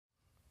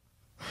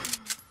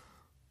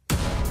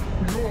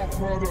Your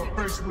product,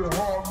 face with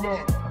hard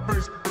luck.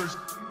 Face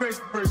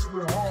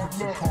with hard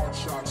luck. Card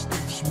shots,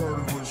 thieves,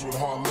 murderers with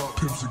hard luck.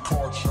 Pimps and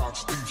card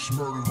shots, thieves,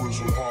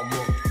 murderers with hard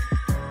luck.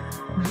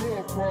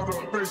 Your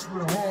product, face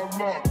with hard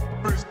luck.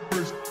 Face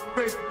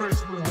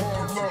with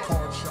hard luck.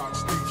 Card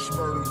shots, thieves,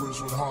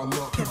 murderers with hard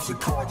luck. Pimps and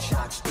card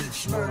shots,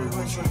 thieves,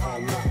 murderers with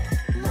hard luck.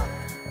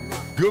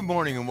 Good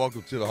morning and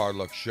welcome to the Hard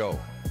Luck Show.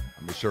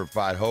 I'm your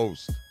certified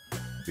host,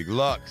 Big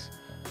Lux.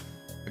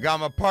 I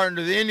got my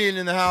partner, the Indian,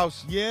 in the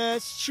house.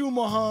 Yes,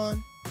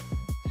 Shumahan.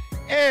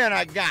 And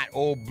I got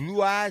old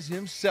Blue Eyes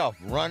himself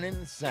running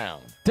the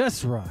sound.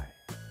 That's right.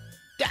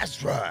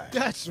 That's right.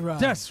 That's right.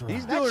 That's right.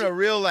 He's doing a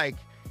real, like,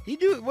 he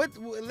do what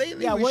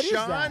lately Yeah, with what is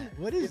Sean. that?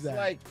 What is it's that?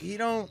 like he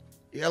don't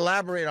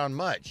elaborate on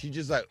much. He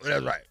just like,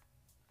 that's right.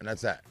 And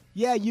that's that.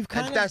 Yeah, you've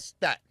kind of. That's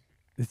that.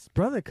 It's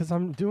brother, because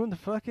I'm doing the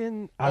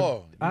fucking.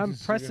 I'm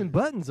pressing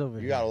buttons over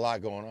here. You got a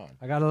lot going on.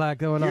 I got a lot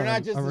going on. You're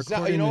not just I'm the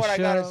sound. recording You know the what I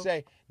gotta show.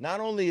 say? Not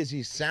only is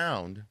he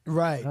sound,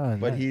 Right. Oh,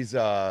 but nice. he's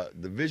the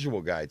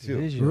visual guy too.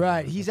 Visual.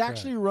 Right. He's That's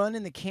actually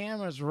running the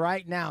cameras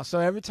right now. So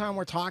every time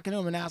we're talking to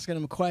him and asking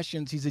him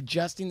questions, he's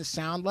adjusting the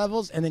sound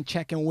levels and then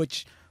checking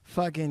which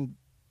fucking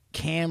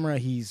camera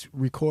he's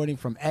recording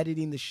from,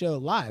 editing the show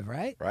live,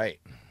 right?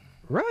 Right.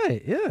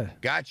 Right. Yeah.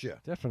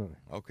 Gotcha. Definitely.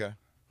 Okay.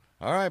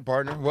 All right,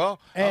 partner. Well,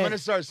 I'm Hey. going to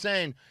start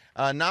saying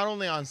not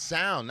only on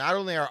sound, not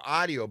only our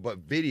audio, but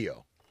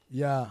video.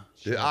 Yeah.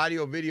 The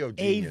audio video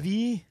genius.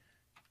 AV.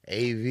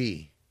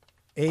 AV.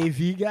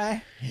 AV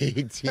guy.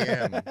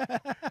 ATM.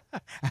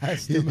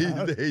 Asked He's him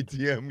the out.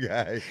 ATM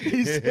guy.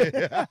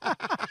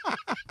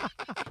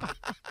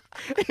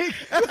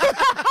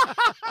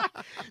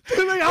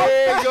 Dude, look how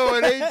Hey, fast-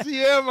 going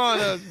ATM on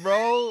us,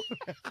 bro.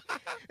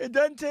 It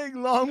doesn't take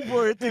long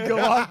for it to go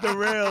off the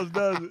rails,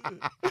 does it?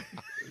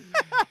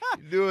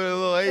 Doing a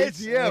little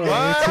ATM,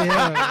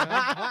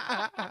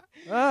 Yeah,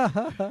 huh?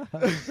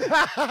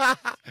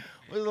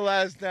 When's the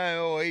last time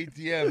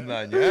ATM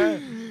done, yeah?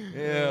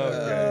 Yeah,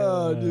 okay.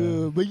 Oh,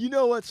 dude. But you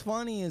know what's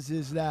funny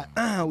is that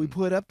we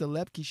put up the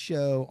Lepke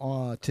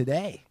show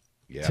today,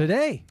 Yeah.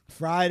 Today.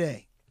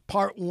 Friday,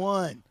 part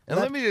 1. And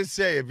let me just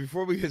say,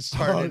 before we get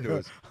started into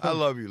this, I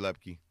love you,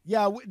 Lepke.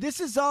 Yeah, this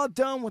is all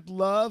done with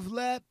love,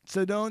 Lep.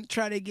 So don't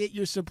try to get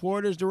your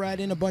supporters to write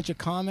in a bunch of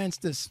comments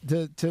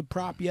to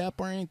prop you up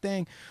or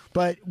anything.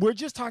 But we're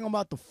just talking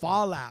about the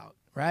fallout,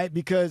 right?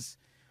 Because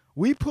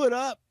we put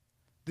up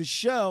the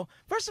show.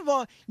 First of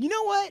all, you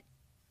know what?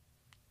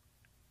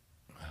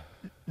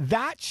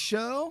 That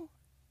show,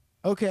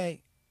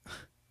 okay,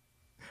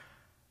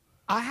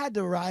 I had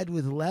to ride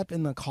with Lep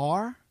in the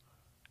car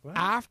What?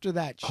 after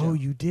that show. Oh,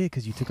 you did,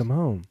 because you took him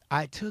home.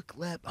 I took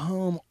Lep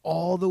home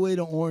all the way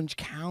to Orange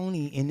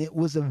County, and it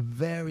was a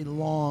very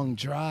long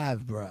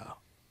drive, bro.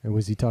 And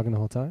was he talking the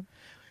whole time?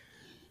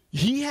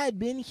 He had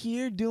been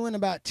here doing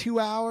about 2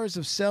 hours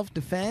of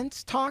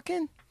self-defense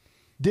talking.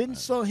 Didn't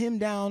slow him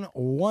down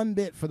one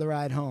bit for the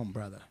ride home,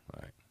 brother.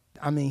 Right.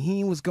 I mean,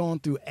 he was going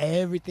through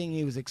everything.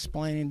 He was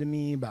explaining to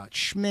me about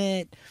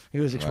Schmidt. He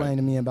was explaining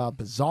to me about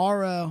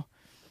Bizarro.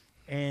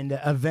 And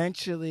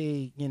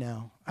eventually, you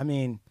know, I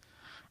mean,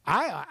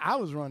 I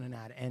was running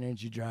out of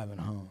energy driving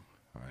home.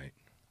 Right.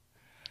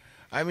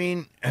 I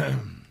mean,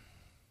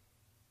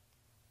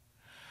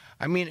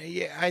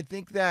 yeah, I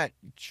think that,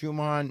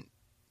 Schumann,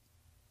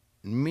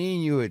 me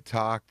and you had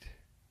talked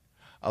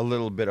a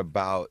little bit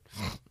about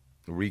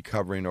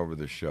recovering over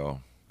the show.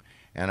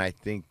 And I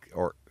think,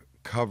 or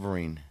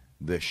covering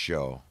this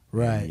show.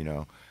 Right. You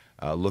know,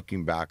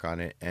 looking back on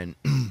it. And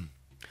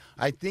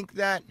I think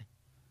that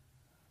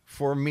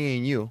for me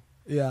and you,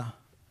 Yeah.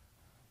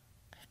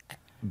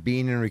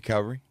 being in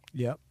recovery,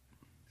 Yep.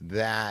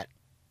 that,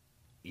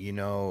 you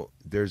know,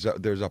 there's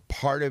a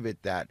part of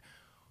it that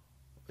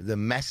the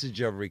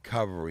message of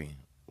recovery,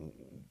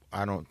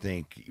 I don't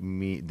think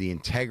the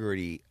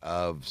integrity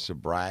of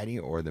sobriety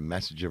or the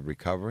message of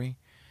recovery,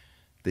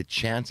 the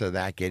chance of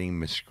that getting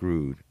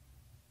miscrewed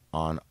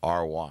on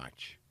our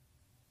watch.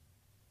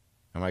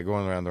 Am I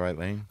going around the right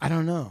lane? I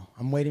don't know.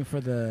 I'm waiting for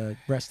the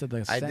rest of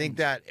the I think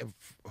that if,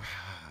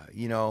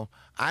 you know,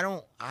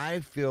 I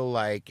feel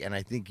like, and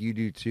I think you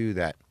do too,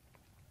 that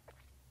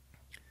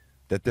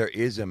there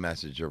is a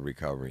message of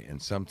recovery,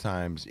 and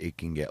sometimes it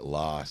can get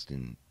lost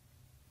in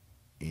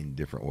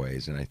different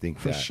ways. And I think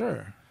for that,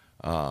 sure.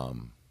 you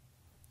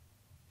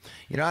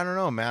know, I don't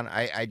know, man.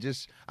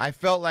 I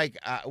felt like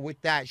with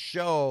that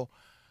show,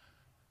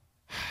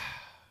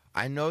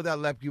 I know that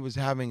Lepke was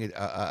having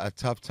a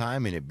tough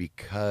time in it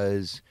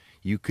because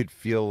you could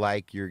feel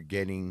like you're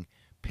getting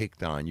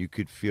picked on. You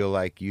could feel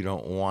like you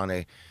don't want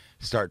to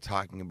start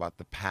talking about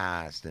the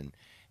past,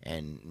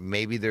 and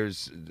maybe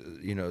there's,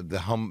 you know, the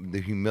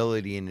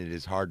humility in it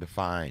is hard to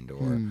find.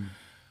 Or,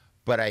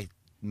 but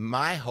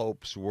my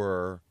hopes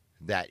were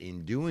that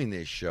in doing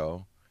this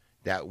show,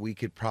 that we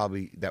could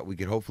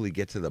hopefully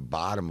get to the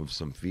bottom of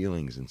some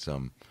feelings and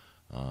some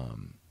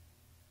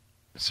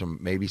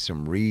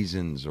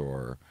reasons,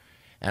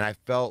 and I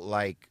felt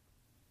like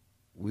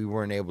we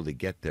weren't able to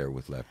get there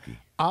with Lepke.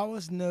 I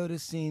was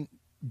noticing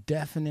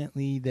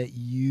definitely that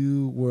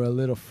you were a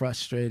little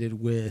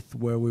frustrated with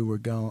where we were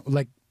going,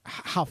 like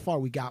how far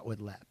we got with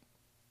Lep.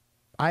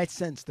 I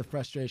sensed the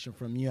frustration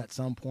from you at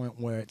some point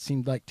where it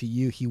seemed like to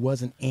you he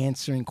wasn't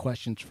answering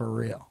questions for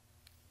real.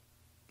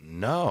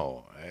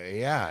 No,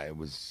 yeah, it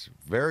was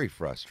very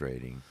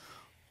frustrating,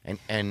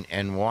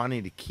 and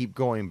wanting to keep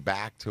going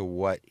back to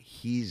what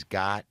he's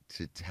got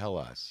to tell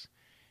us,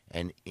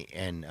 and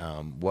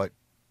what's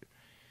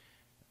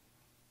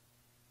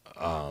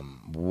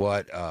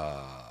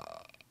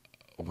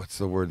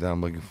the word that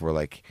I'm looking for?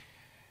 Like,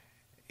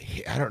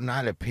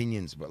 not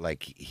opinions, but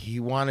like he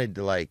wanted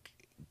to like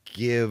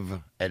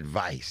give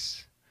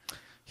advice.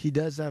 He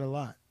does that a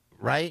lot,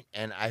 right?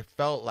 And I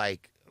felt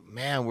like,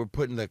 man, we're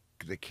putting the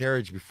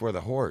carriage before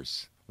the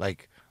horse.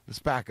 Like, let's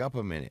back up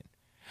a minute.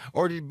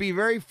 Or to be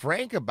very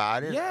frank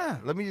about it. Yeah.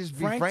 Let me just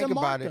be frank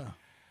about it.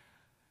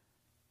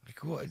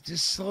 Like, well,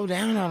 just slow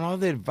down on all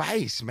the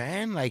advice,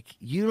 man. Like,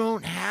 you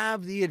don't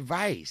have the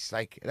advice.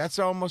 Like, that's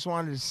what I almost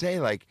wanted to say.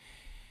 Like,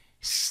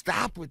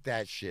 stop with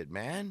that shit,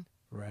 man.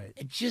 Right.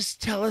 And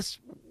just tell us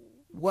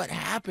what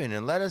happened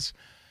and let us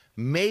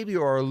maybe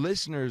our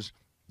listeners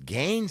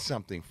gain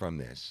something from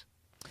this.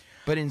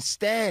 But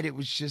instead, it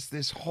was just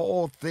this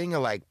whole thing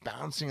of like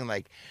bouncing and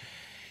like,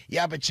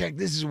 yeah, but check,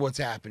 this is what's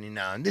happening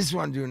now, and this is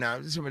what I'm doing now.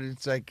 This is what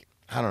it's like.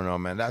 I don't know,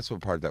 man. That's what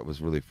part that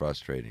was really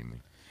frustrating me.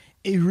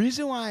 A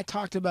reason why I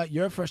talked about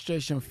your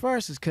frustration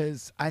first is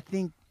because I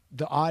think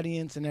the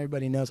audience and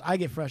everybody knows I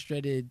get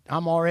frustrated.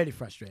 I'm already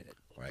frustrated.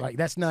 Right. Like,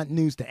 that's not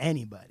news to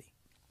anybody.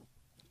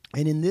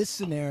 And in this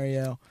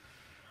scenario,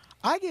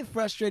 I get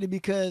frustrated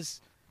because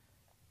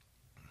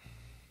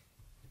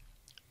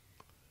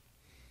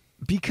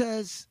I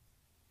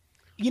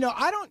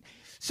don't.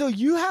 So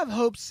you have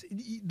hopes.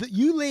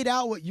 You laid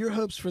out what your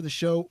hopes for the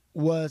show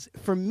was.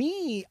 For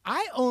me,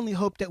 I only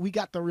hoped that we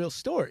got the real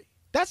story.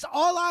 That's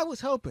all I was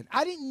hoping.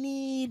 I didn't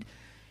need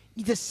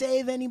to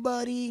save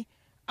anybody.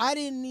 I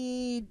didn't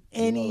need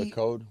any. You know the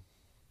code?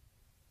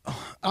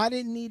 I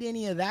didn't need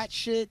any of that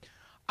shit.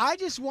 I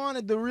just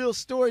wanted the real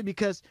story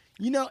because,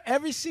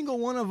 every single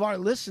one of our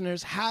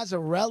listeners has a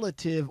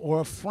relative or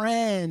a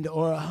friend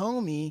or a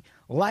homie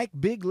like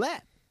Big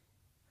Lep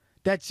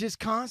that's just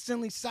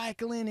constantly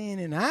cycling in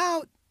and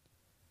out.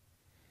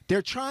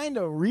 They're trying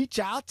to reach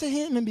out to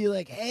him and be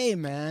like, hey,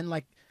 man,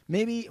 like,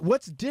 maybe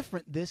what's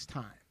different this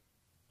time?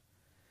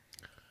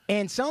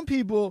 And some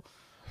people,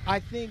 I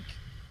think,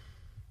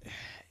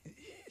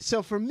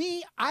 so for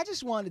me, I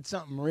just wanted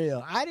something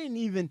real. I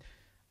didn't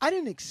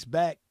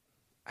expect,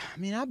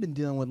 I've been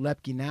dealing with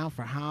Lepke now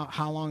for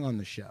how long on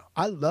the show?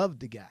 I love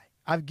the guy.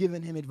 I've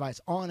given him advice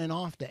on and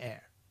off the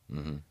air.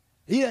 Mm-hmm.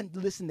 He doesn't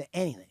listen to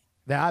anything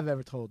that I've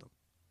ever told him.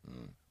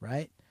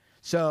 Right?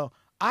 So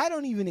I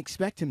don't even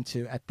expect him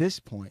to at this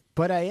point,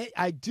 but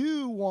I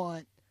do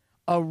want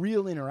a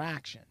real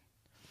interaction.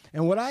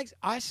 And what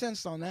I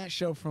sensed on that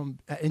show from,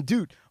 and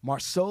dude,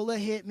 Marsola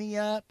hit me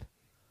up.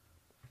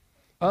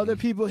 Other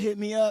people hit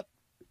me up.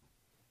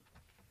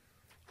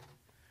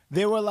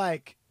 They were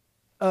like,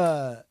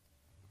 that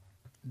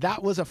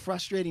was a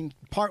frustrating,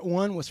 part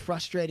one was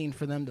frustrating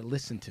for them to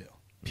listen to.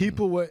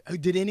 People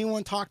did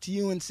anyone talk to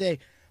you and say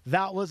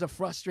that was a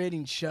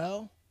frustrating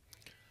show?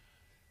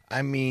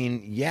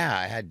 Yeah,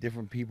 I had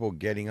different people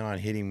getting on,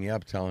 hitting me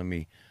up, telling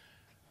me,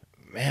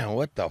 man,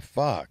 what the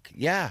fuck?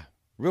 Yeah,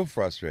 real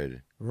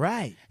frustrated.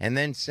 Right. And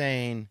then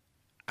saying,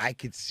 I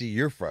could see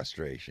your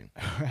frustration.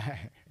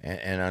 Right.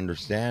 And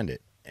understand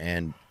it.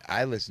 And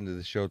I listened to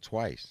the show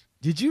twice.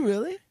 Did you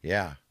really?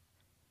 Yeah.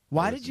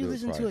 Why did you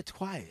listen to it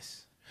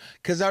twice?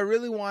 Because I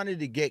really wanted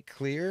to get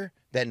clear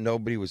that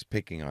nobody was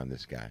picking on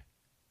this guy.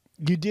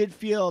 You did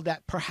feel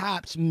that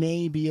perhaps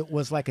maybe it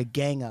was like a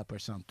gang up or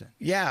something.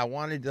 Yeah, I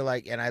wanted to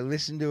and I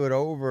listened to it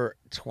over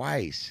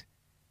twice,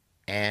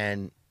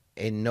 and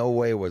in no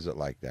way was it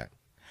like that.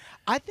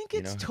 I think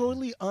it's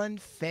totally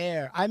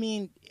unfair.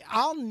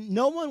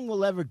 No one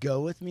will ever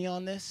go with me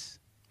on this,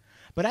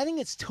 but I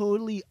think it's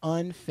totally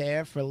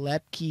unfair for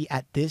Lepke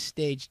at this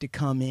stage to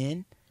come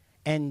in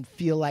and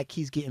feel like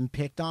he's getting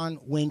picked on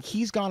when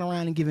he's gone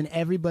around and given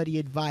everybody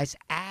advice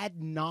ad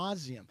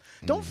nauseum.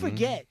 Don't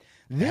forget,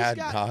 this ad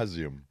guy...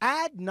 nauseum.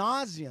 Ad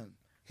nauseum,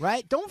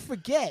 right? Don't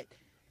forget,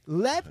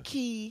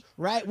 Lepke,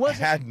 right?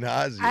 Ad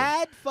nauseum.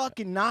 Ad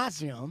fucking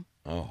nauseum.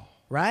 Oh.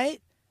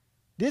 Right?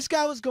 This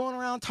guy was going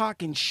around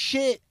talking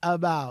shit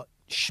about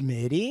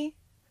Smitty,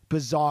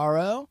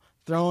 Bizarro,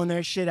 throwing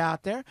their shit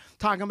out there,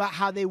 talking about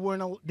how they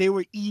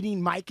were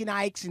eating Mike and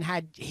Ike's and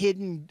had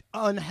hidden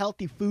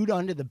unhealthy food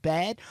under the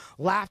bed,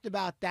 laughed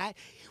about that,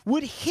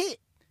 would hit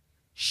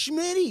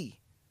Smitty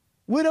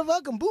with a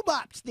fucking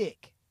boobop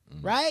stick,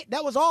 right?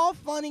 That was all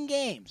fun and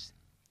games.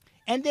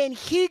 And then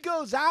he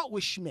goes out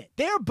with Schmidt.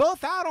 They're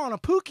both out on a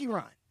Pookie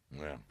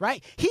run,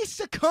 right? He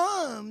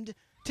succumbed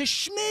to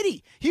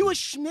Smitty. He was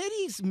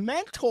Schmitty's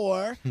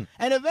mentor,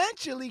 and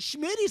eventually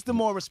Schmitty's the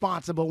more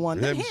responsible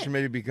one than him.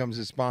 Smitty becomes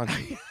his sponsor.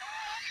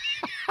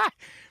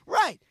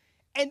 Right.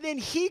 And then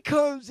he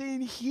comes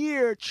in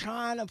here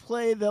trying to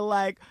play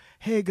the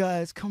hey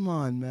guys, come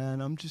on,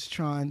 man. I'm just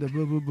trying to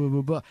blah, blah, blah,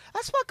 blah, blah.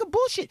 That's fucking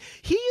bullshit.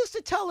 He used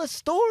to tell us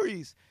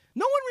stories.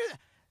 No one really...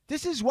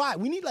 This is why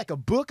we need a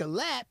book of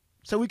Lep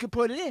so we could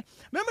put it in.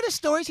 Remember the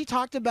stories he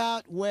talked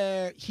about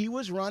where he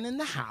was running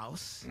the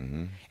house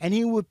and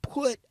he would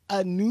put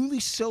a newly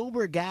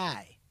sober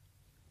guy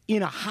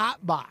in a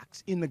hot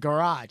box in the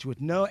garage with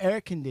no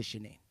air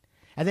conditioning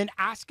and then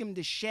ask him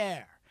to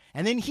share.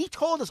 And then he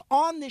told us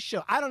on this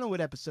show, I don't know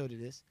what episode it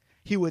is,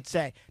 he would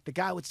say, the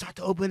guy would start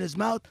to open his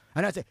mouth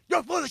and I'd say,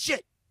 you're full of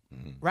shit,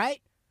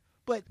 right?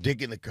 But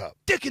Dick in the cup.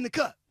 Dick in the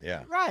cup.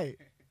 Yeah. Right.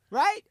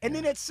 Right? And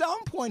then at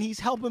some point, he's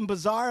helping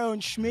Bizarro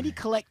and Smitty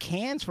collect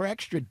cans for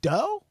extra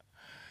dough.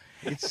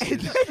 It's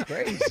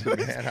crazy,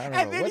 man. I don't know.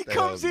 And then he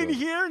comes in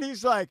here and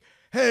he's like,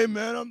 hey,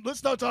 man,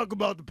 let's not talk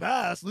about the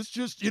past. Let's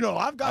just,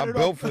 I've got it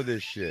I'm built for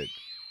this shit.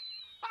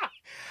 I'm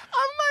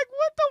like,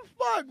 what the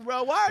fuck,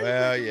 bro? Why are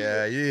Well, you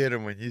yeah, you hit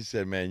him when you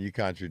said, man, you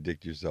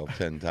contradict yourself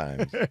 10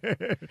 times.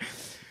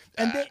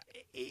 And then,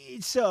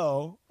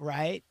 so,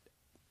 right?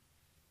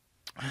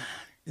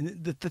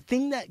 And the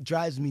thing that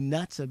drives me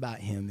nuts about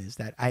him is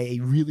that I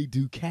really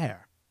do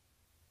care.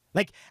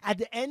 Like, at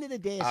the end of the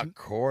day... Of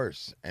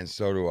course, and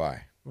so do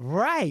I.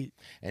 Right.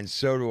 And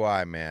so do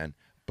I, man.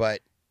 But,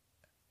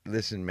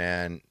 listen,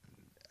 man,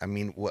 I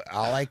mean,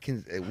 I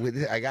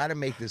got to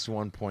make this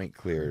one point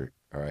clear,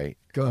 all right?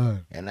 Go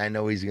ahead. And I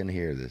know he's going to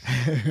hear this.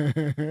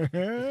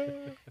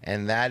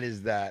 And that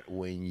is that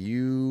when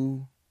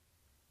you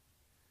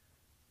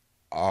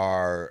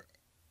are...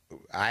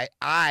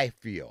 I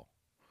feel...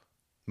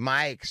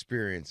 My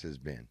experience has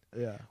been,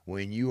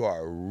 when you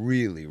are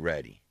really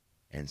ready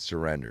and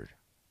surrendered,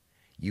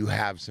 you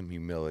have some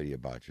humility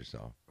about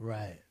yourself.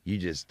 Right. You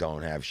just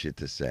don't have shit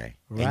to say.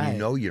 Right. And you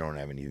know you don't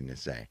have anything to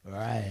say.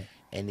 Right.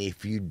 And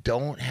if you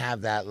don't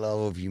have that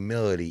level of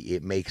humility,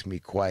 it makes me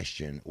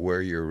question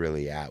where you're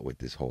really at with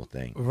this whole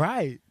thing.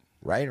 Right.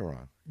 Right or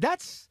wrong?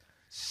 That's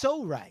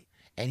so right.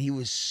 And he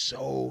was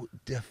so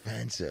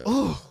defensive.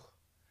 Ooh.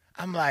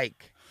 I'm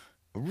like,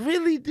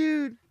 really,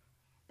 dude?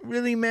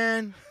 Really,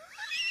 man?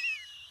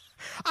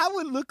 I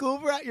would look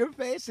over at your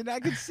face and I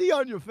could see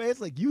on your face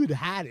like you'd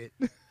had it.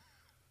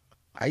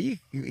 Are you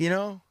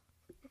know?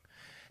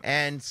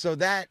 And so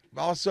that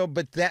also,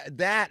 but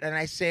that, and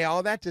I say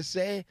all that to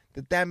say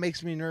that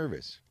makes me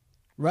nervous.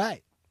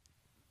 Right.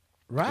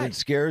 Right. It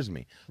scares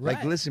me. Right.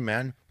 Like, listen,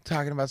 man, I'm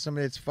talking about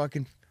somebody that's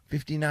fucking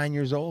 59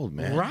 years old,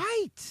 man.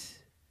 Right.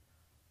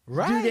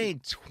 Right. Dude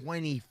ain't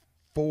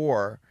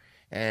 24,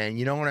 and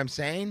you know what I'm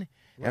saying?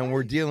 Right. And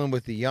we're dealing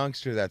with a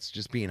youngster that's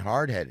just being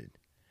hard-headed.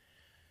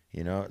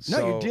 No,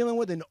 you're dealing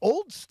with an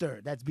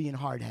oldster that's being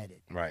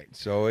hard-headed. Right.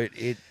 So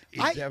it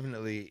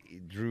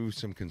definitely drew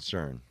some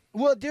concern.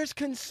 Well, there's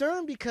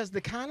concern because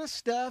the kind of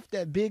stuff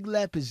that Big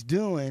Lep is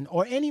doing,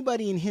 or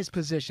anybody in his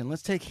position,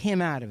 let's take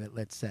him out of it,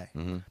 let's say.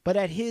 But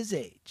at his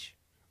age,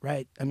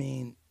 right? I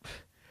mean,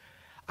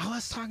 I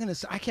was talking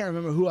to, I can't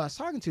remember who I was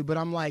talking to, but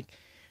I'm like,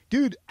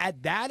 dude,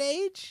 at that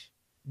age,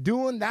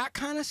 doing that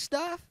kind of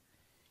stuff,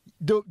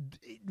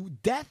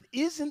 death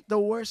isn't the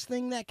worst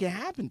thing that can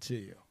happen to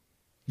you.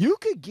 You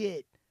could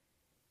get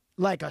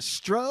like a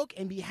stroke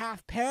and be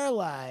half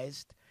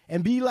paralyzed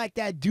and be like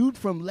that dude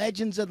from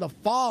Legends of the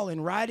Fall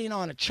and riding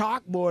on a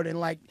chalkboard and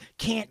like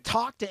can't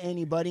talk to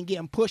anybody and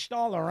getting pushed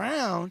all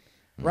around,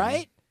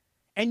 right?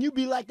 And you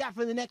be like that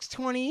for the next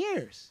 20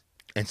 years.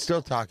 And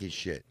still talking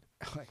shit.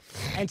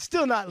 And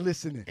still not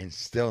listening. And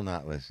still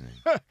not listening.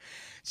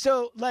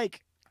 So like,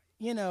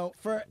 and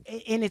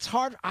it's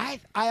hard. I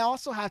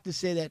also have to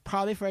say that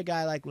probably for a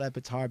guy like Lep,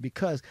 it's hard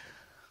because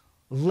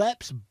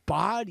Lep's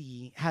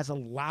body has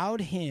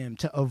allowed him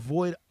to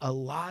avoid a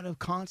lot of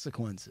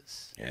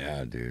consequences.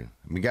 Yeah, dude.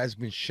 I mean, guy's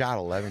been shot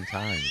 11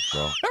 times,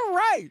 bro.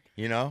 Right.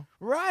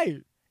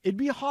 Right. It'd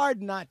be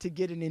hard not to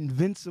get an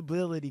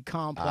invincibility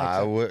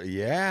complex.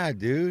 Yeah,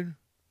 dude.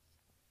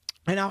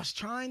 And I was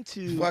trying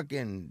to...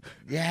 Fucking,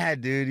 yeah,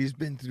 dude. He's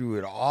been through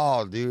it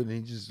all, dude. And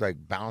he just like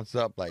bounced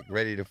up like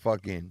ready to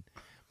fucking...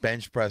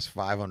 bench press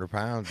 500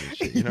 pounds and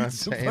shit. You know what I'm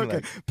saying?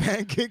 Like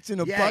pancakes in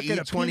a bucket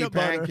of 20 peanut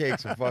butter.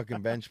 pancakes and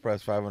fucking bench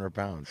press 500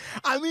 pounds.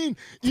 I mean,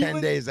 10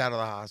 days out of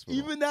the hospital.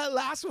 Even that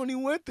last one he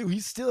went through,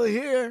 he's still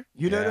here.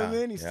 You know what I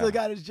mean? He still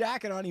got his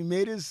jacket on. He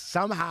made his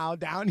somehow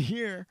down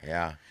here.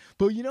 Yeah.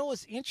 But you know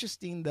what's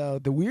interesting though?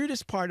 The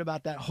weirdest part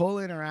about that whole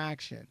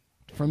interaction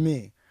for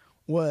me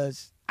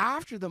was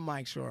after the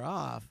mics were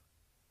off,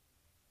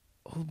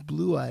 old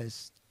Blue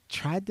Eyes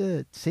tried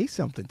to say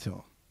something to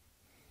him.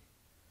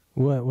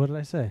 What did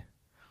I say?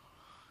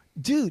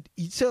 Dude,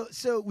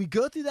 so we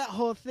go through that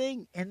whole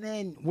thing, and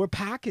then we're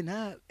packing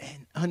up,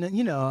 and then,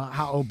 you know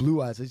how old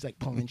Blue Eyes is, he's like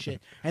pulling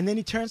shit. And then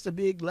he turns to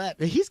Big Lep.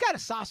 He's got a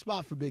soft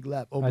spot for Big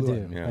Lep. I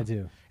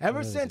do.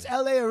 Ever since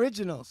LA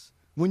Originals,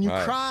 when you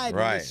cried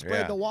when they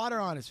sprayed the water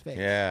on his face.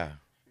 Yeah.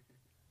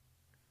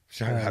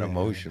 I got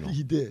emotional.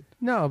 He did.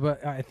 No,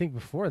 but I think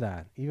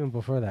even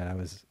before that, I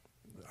was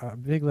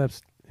Big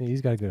Lep's.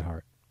 He's got a good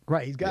heart.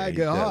 Right, he's got a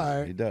good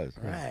heart. He does.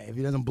 Right, if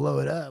he doesn't blow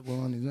it up.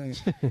 Well,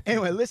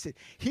 anyway, listen.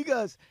 He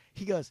goes,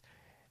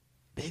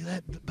 Big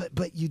Lep,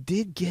 but you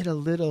did get a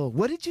little.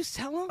 What did you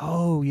tell him?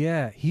 Oh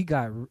yeah, he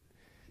got.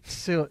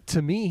 So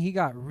to me, he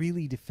got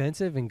really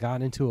defensive and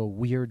got into a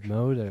weird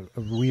mode,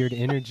 a weird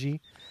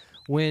energy,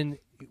 when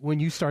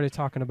you started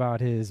talking about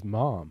his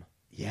mom.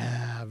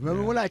 Yeah.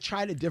 Remember when I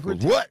tried a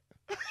different What?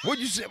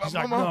 What'd you say about He's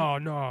my like,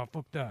 mom? no,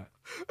 fuck that.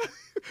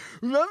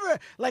 Remember,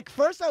 like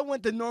first I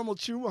went the normal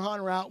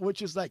Chumahan route,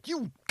 which is like,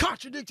 you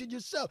contradicted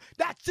yourself.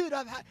 That's it.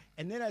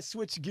 And then I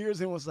switched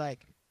gears and was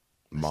like,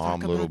 let's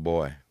Mom, talk little about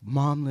boy.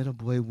 Mom, little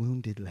boy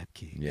wounded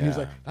Lepke. And he was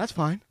Yeah. like, that's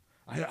fine.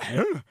 I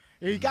don't know.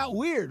 It got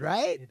weird,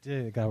 right? It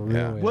did. It got real.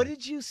 Yeah. weird. What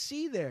did you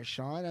see there,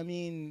 Sean? I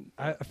mean,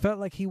 I felt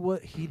like he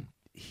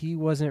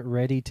wasn't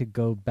ready to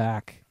go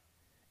back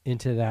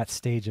into that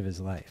stage of his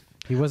life.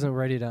 He wasn't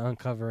ready to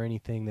uncover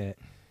anything that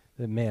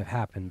may have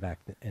happened back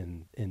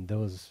in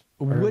those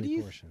early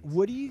portions.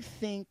 What do you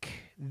think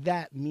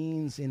that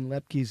means in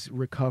Lepke's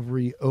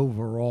recovery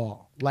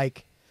overall?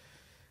 Like,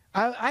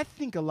 I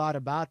think a lot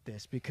about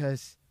this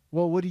because,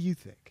 well, what do you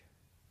think?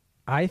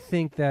 I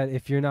think that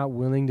if you're not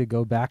willing to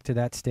go back to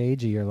that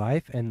stage of your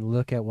life and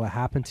look at what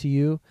happened to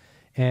you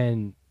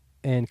and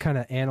kind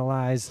of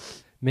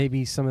analyze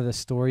maybe some of the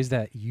stories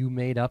that you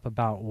made up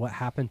about what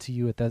happened to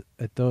you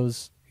at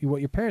those what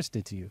your parents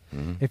did to you.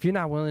 Mm-hmm. If you're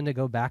not willing to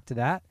go back to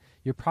that,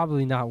 you're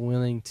probably not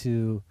willing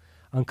to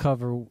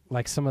uncover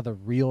like some of the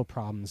real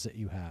problems that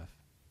you have.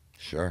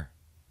 Sure.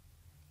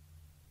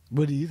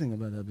 What do you think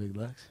about that, Big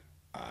Lex?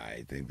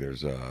 I think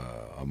there's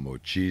a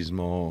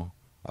machismo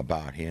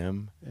about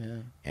him Yeah.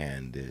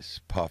 and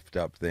this puffed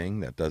up thing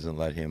that doesn't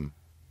let him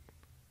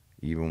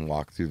even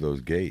walk through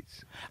those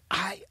gates.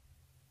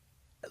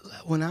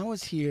 When I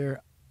was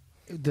here,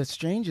 the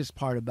strangest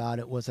part about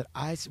it was that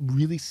I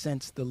really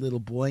sensed the little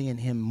boy in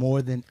him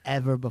more than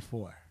ever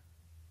before.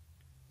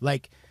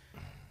 Like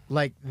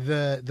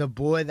the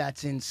boy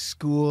that's in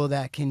school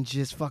that can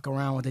just fuck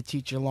around with the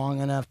teacher long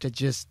enough to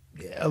just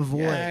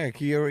avoid. Yeah,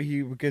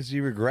 he because he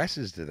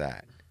regresses to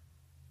that.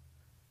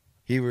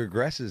 He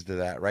regresses to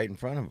that right in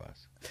front of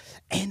us.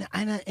 And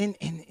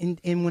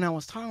when I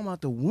was talking about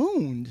the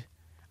wound,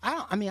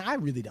 I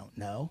really don't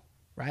know,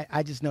 right?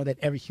 I just know that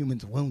every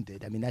human's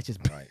wounded. I mean, that's just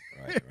Right.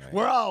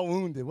 we're all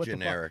wounded. What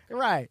Generic. The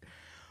fuck? Right.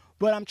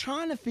 But I'm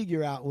trying to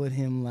figure out with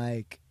him,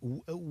 like,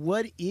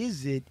 what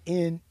is it?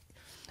 And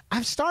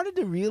I've started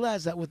to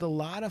realize that with a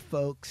lot of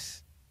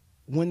folks,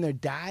 when their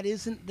dad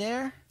isn't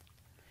there,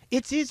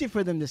 it's easy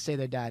for them to say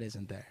their dad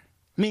isn't there.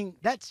 I mean,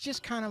 that's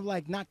just kind of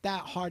like not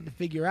that hard to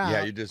figure out.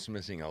 Yeah, you're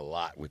dismissing a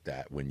lot with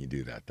that when you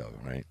do that, though,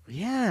 right?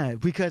 Yeah,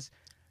 because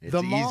It's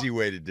an easy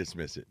way to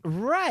dismiss it.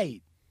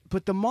 Right.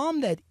 But the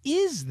mom that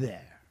is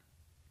there,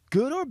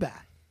 good or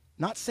bad,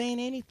 not saying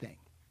anything,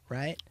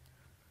 right?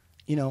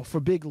 You know, for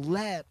Big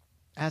Lep,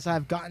 as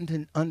I've gotten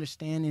to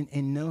understand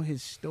and know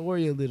his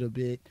story a little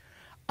bit,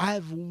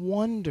 I've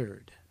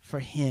wondered for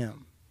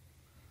him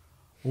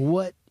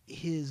what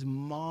his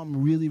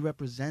mom really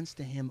represents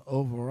to him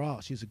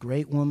overall. She's a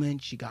great woman.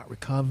 She got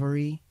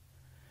recovery.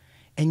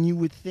 And you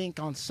would think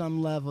on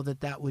some level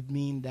that would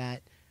mean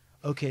that,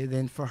 okay,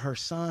 then for her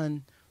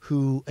son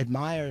who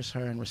admires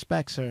her and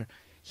respects her,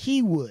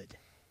 he would.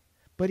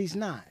 But he's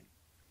not.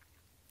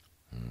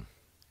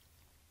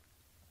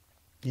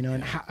 You know,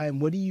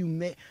 and what do you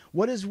make?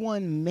 What does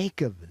one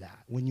make of that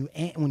when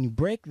you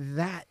break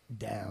that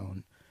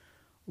down?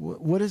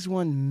 What does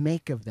one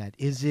make of that?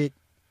 Is it?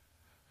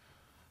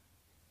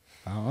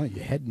 Oh,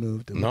 your head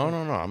moved. No,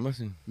 I'm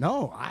listening.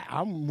 No,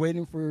 I'm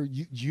waiting for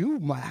you. You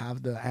might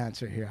have the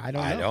answer here. I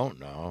don't know. I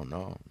don't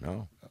know.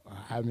 No.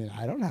 I mean,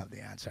 I don't have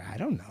the answer. I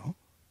don't know.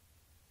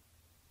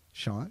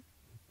 Sean?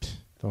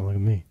 Don't look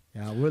at me.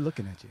 Yeah, we're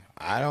looking at you.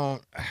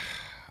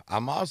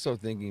 I'm also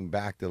thinking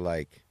back to,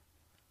 like,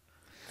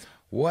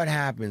 what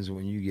happens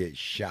when you get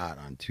shot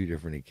on 2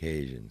 different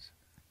occasions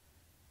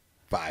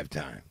 5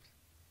 times?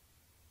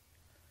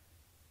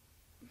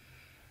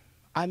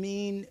 I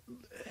mean,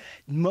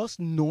 most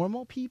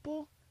normal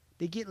people,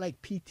 they get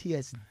like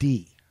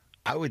PTSD.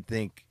 I would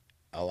think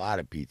a lot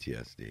of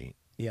PTSD.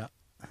 Yeah.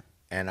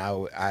 And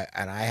I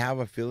have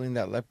a feeling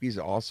that Lepke's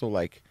also,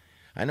 like,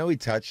 I know he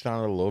touched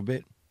on it a little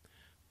bit,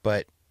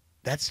 but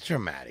that's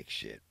traumatic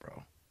shit,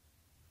 bro.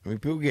 I mean,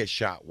 people get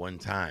shot one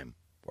time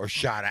or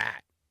shot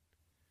at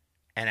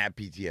and have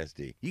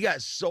PTSD. You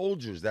got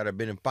soldiers that have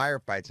been in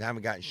firefights and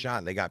haven't gotten shot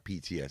and they got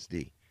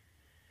PTSD.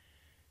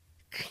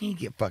 Can't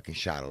get fucking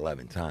shot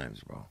 11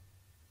 times, bro,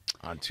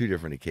 on 2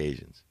 different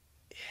occasions.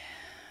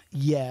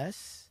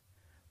 Yes,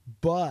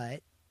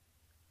 but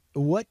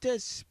what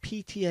does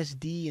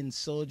PTSD in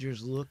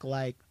soldiers look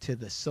like to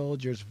the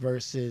soldiers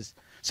versus...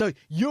 So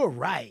you're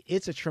right,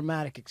 it's a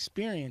traumatic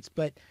experience,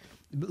 but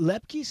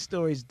Lepke's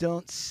stories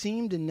don't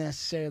seem to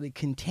necessarily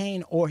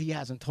contain, or he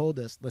hasn't told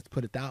us, let's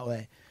put it that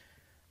way,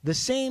 the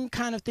same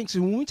kind of things.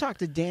 So when we talk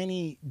to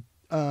Danny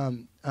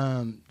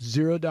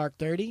Zero Dark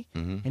 30,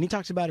 and he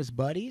talks about his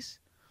buddies,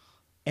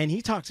 and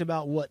he talks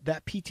about what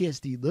that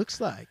PTSD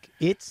looks like.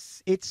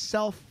 It's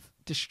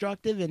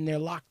self-destructive, and they're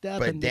locked up.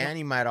 But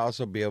Danny might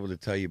also be able to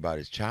tell you about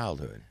his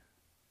childhood.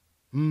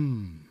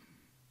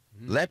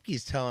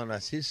 Lepke's telling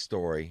us his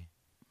story,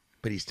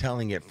 but he's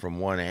telling it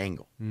from one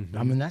angle.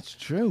 I mean, that's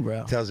true,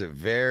 bro. Tells it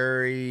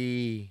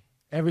very...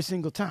 Every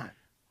single time.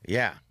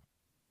 Yeah.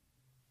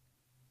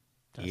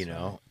 That's you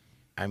know?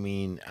 right. I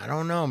mean, I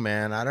don't know,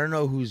 man. I don't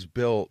know who's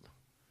built...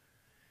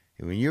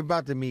 When you're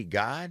about to meet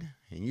God,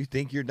 and you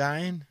think you're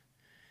dying,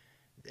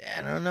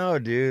 I don't know,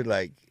 dude.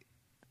 Like,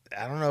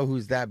 I don't know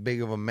who's that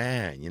big of a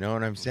man. You know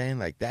what I'm saying?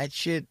 Like that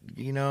shit,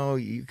 you know,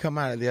 you come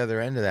out of the other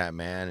end of that,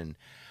 man. And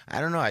I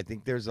don't know. I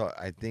think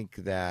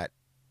that.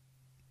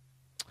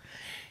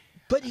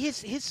 But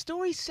his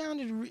story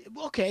sounded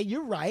okay.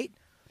 You're right,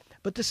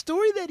 but the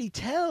story that he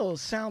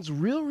tells sounds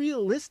real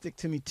realistic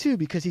to me too,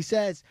 because he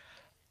says,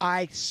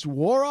 "I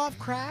swore off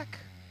crack.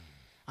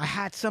 I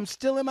had some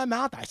still in my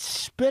mouth. I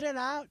spit it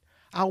out.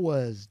 I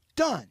was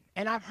done."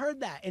 And I've heard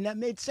that, and that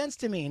made sense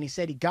to me. And he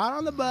said he got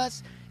on the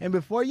bus, and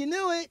before you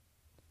knew it,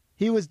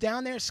 he was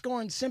down there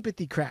scoring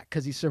sympathy crack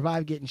because he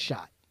survived getting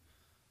shot.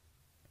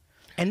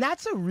 And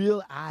that's a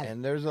real addict.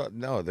 And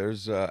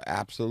there's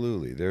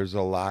absolutely, there's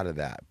a lot of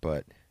that.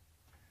 But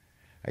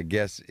I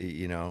guess,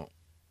 you know,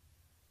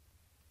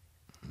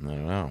 I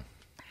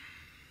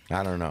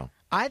don't know.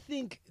 I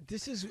think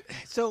this is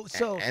so.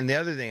 And the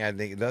other thing I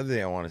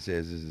want to say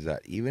is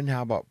that even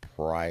how about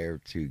prior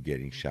to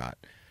getting shot,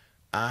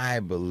 I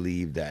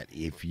believe that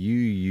if you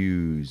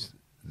use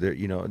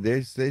you know,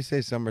 they say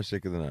some are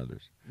sicker than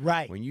others.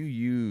 Right. When you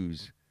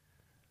use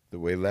the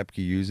way Lepke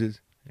uses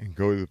and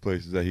go to the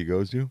places that he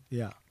goes to,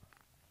 yeah,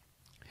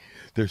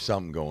 there's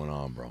something going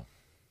on, bro.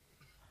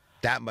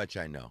 That much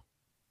I know.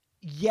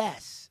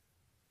 Yes.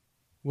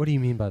 What do you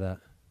mean by that?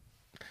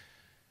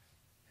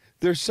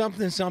 There's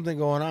something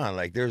going on.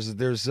 Like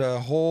there's a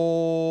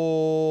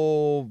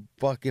whole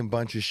fucking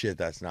bunch of shit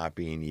that's not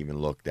being even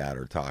looked at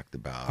or talked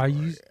about.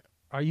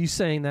 Are you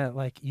saying that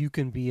like you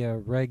can be a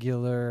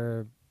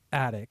regular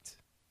addict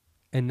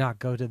and not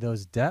go to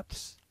those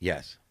depths?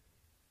 Yes.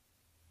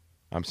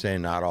 I'm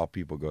saying not all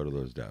people go to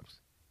those depths.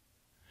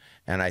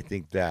 And I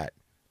think that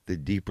the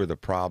deeper the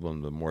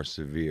problem, the more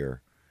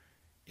severe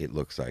it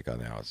looks like on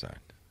the outside.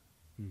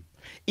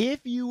 If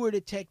you were to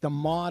take the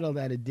model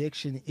that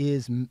addiction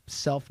is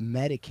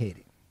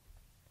self-medicating,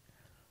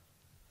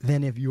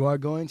 then if you are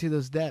going to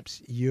those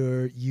depths,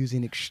 you're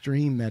using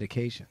extreme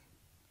medication.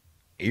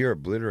 You're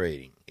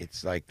obliterating.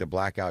 It's like the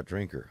blackout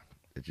drinker.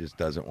 It just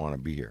doesn't want to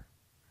be here.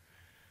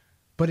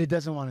 But it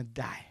doesn't want to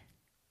die.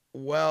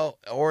 Well,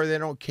 or they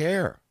don't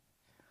care.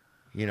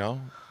 You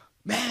know?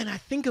 Man, I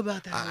think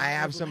about that. I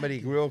have somebody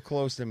real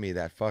close to me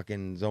that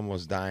fucking is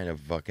almost dying of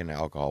fucking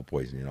alcohol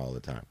poisoning all the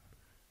time.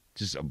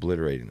 Just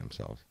obliterating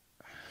themselves.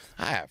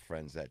 I have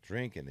friends that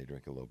drink and they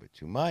drink a little bit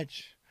too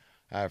much.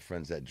 I have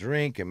friends that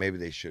drink and maybe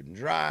they shouldn't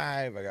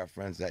drive. I got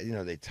friends that, you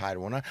know, they tied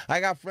one on. I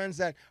got friends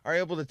that are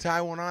able to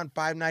tie one on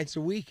 5 nights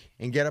a week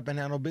and get up and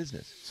handle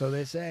business. So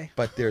they say.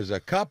 But there's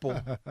a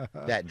couple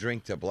that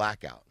drink to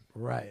blackout.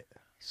 Right.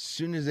 As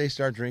soon as they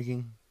start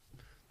drinking,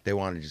 they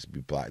want to just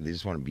be black. They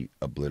just want to be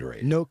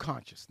obliterated. No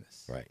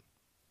consciousness. Right.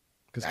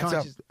 Because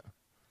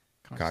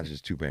conscious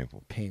is too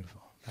painful.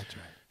 Painful. That's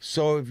right.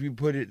 So if you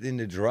put it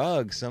into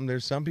drugs,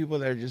 there's some people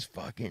that are just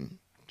fucking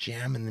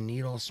jamming the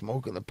needle,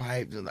 smoking the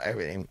pipes and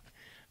everything.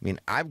 I mean,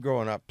 I've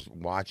grown up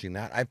watching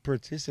that. I've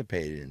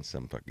participated in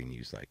some fucking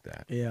use like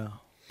that. Yeah.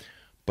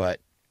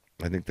 But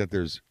I think that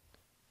there's,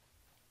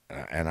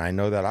 and I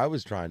know that I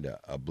was trying to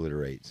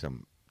obliterate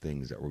some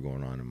things that were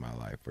going on in my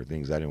life, or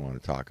things I didn't want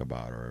to talk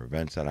about, or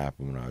events that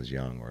happened when I was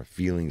young, or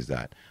feelings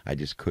that I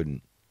just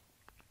couldn't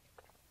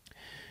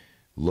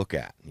look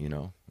at, you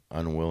know,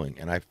 unwilling.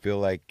 And I feel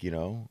like, you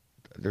know,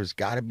 there's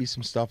got to be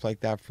some stuff like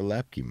that for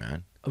Lepke,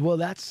 man. Well,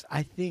 that's,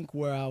 I think,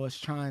 where I was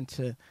trying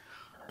to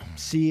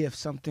see if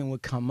something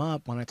would come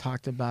up when I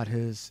talked about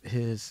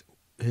the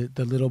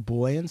little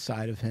boy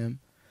inside of him,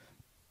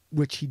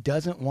 which he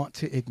doesn't want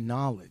to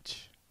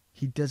acknowledge.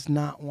 He does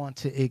not want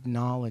to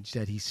acknowledge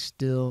that he's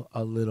still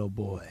a little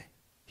boy.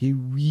 He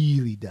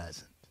really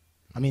doesn't.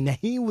 I mean,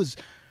 he was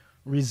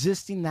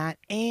resisting that,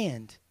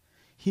 and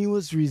he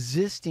was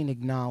resisting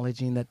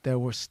acknowledging that there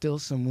were still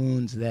some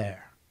wounds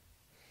there.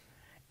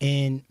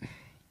 And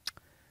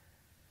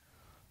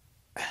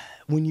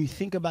when you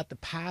think about the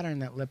pattern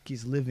that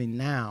Lepke's living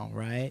now,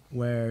 right,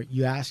 where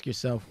you ask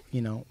yourself,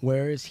 you know,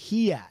 where is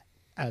he at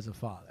as a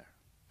father?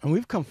 And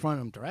we've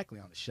confronted him directly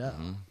on the show,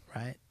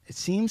 right? It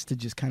seems to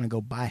just kind of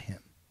go by him.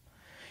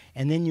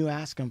 And then you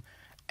ask him,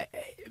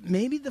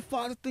 maybe the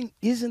father thing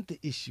isn't the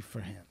issue for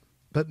him,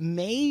 but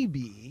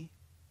maybe,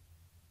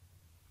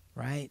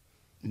 right,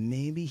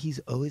 maybe he's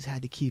always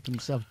had to keep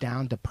himself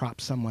down to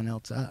prop someone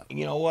else up.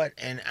 You know what?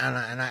 And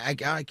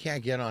I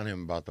can't get on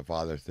him about the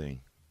father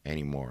thing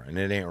anymore, and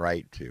it ain't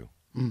right to,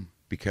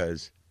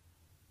 because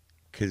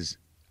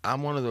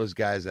I'm one of those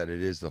guys that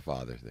it is the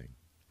father thing.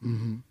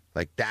 Mm-hmm.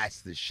 Like,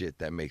 that's the shit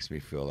that makes me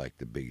feel like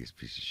the biggest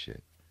piece of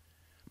shit.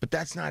 But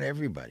that's not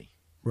everybody.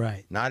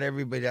 Right. Not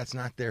everybody, that's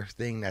not their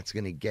thing that's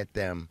going to get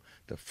them.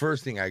 The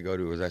first thing I go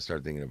to is I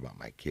start thinking about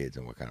my kids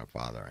and what kind of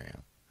father I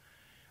am.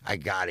 I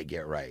got to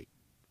get right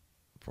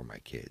for my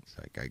kids.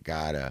 Like, I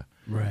got to,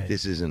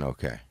 this isn't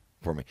okay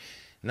for me.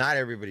 Not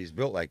everybody's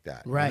built like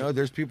that. Right. You know,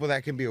 there's people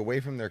that can be away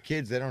from their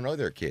kids. They don't know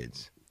their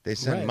kids. They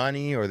send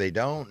money or they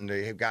don't, and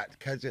they've got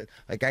cousins.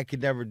 Like, I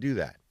could never do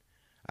that.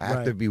 I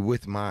have to be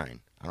with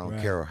mine. I don't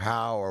care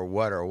how or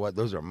what.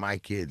 Those are my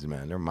kids,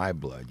 man. They're my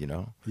blood, you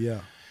know? Yeah.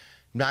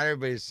 Not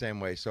everybody's the same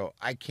way. So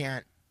I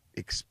can't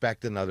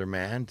expect another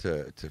man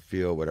to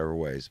feel whatever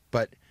ways.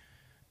 But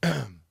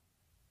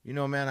you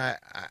know, man,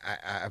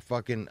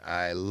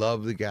 I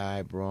love the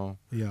guy, bro.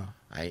 Yeah.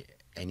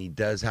 And he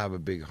does have a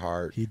big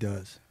heart. He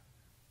does.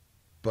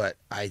 But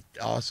I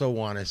also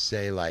want to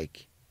say,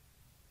 like,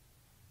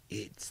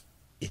 it's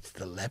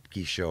the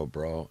Lepke show,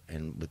 bro.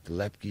 And with the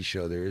Lepke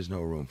show, there is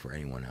no room for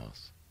anyone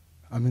else.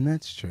 I mean,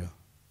 that's true.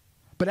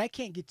 But I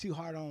can't get too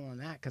hard on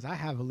that because I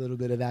have a little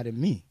bit of that in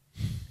me,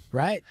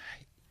 right?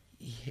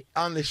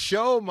 On the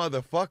show,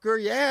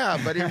 motherfucker, yeah.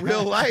 But in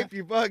real life,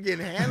 you fucking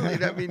handle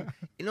it. I mean,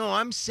 you know,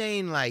 I'm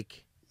saying,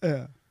 like,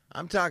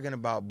 I'm talking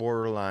about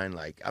borderline,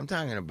 like, I'm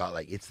talking about,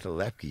 like, it's the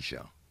Lepke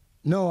show.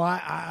 No,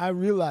 I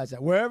realize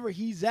that. Wherever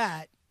he's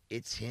at.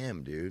 It's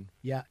him, dude.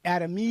 Yeah,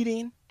 at a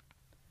meeting,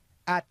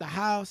 at the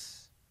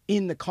house,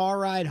 in the car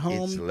ride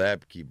home. It's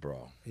Lepke,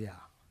 bro. Yeah.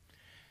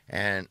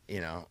 And,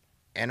 you know,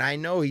 and I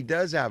know he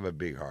does have a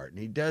big heart,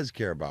 and he does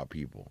care about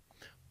people.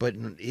 But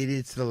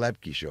it's the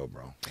Lepke show,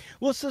 bro.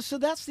 Well, so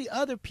that's the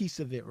other piece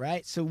of it,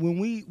 right? So when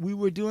we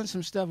were doing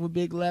some stuff with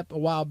Big Lep a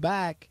while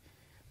back,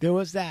 there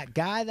was that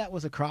guy that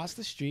was across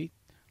the street,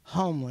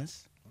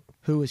 homeless,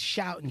 who was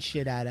shouting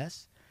shit at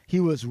us. He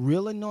was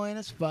real annoying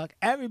as fuck.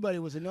 Everybody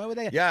was annoyed with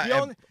that.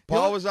 Yeah,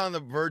 Paul was on the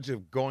verge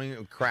of going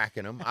and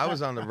cracking him. I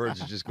was on the verge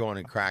of just going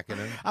and cracking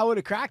him. I would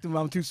have cracked him,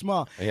 but I'm too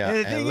small. Yeah,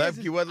 and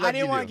Lepke, what Lepke I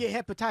didn't want do? to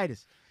get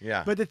hepatitis.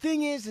 Yeah. But the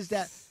thing is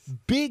that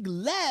Big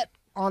Lep,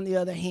 on the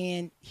other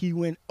hand, he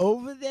went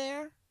over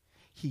there,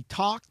 he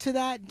talked to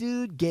that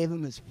dude, gave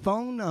him his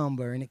phone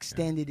number, and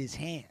extended his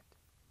hand.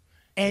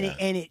 And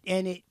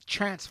it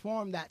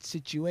transformed that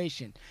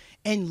situation.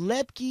 And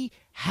Lepke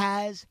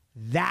has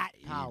that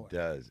power. He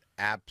does.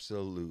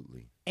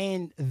 Absolutely.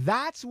 And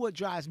that's what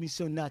drives me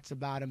so nuts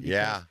about him.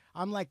 Yeah.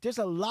 I'm like, there's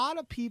a lot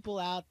of people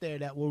out there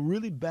that will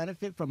really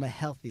benefit from a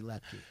healthy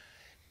Lepke.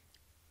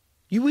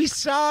 We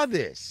saw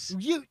this.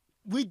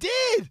 We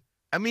did.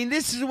 I mean,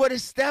 this is what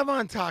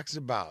Esteban talks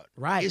about.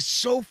 Right. It's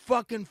so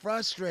fucking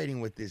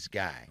frustrating with this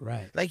guy.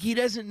 Right. Like, he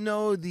doesn't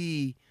know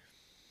the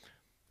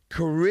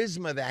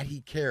charisma that he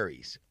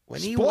carries. When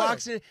he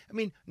walks in, I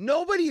mean,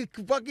 nobody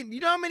fucking, you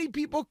know how many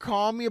people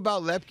call me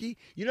about Lepke?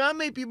 You know how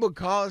many people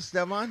call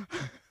Esteban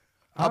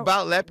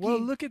about Lepke? Well,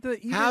 look at the...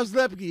 How's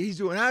Lepke? He's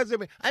doing, how's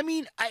Lepke? I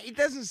mean, it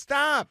doesn't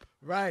stop.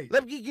 Right.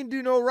 Lepke can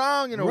do no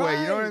wrong in a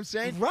way, you know what I'm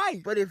saying?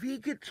 Right. But if he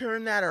could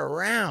turn that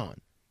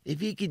around, if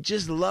he could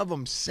just love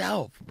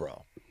himself,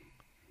 bro,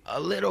 a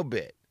little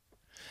bit.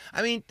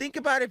 I mean, think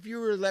about if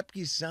you were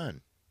Lepke's son.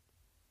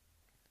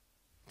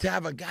 To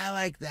have a guy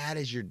like that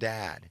as your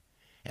dad.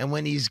 And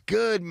when he's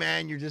good,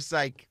 man, you're just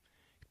like,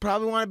 you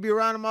probably want to be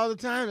around him all the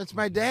time. That's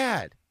my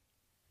dad.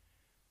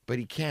 But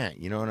he can't,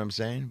 you know what I'm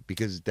saying?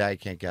 Because his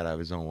dad can't get out of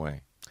his own way.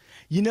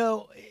 You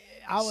know,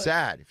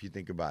 sad if you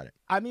think about it.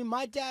 I mean,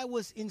 my dad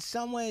was in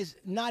some ways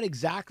not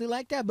exactly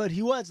like that, but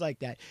he was like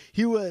that.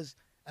 He was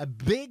a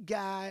big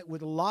guy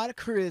with a lot of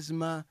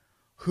charisma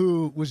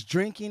who was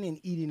drinking and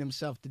eating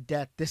himself to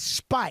death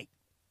despite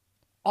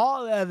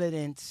all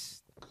evidence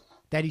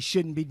that he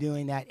shouldn't be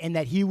doing that and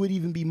that he would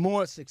even be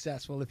more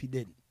successful if he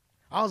didn't.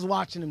 I was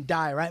watching him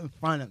die right in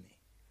front of me.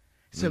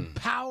 Some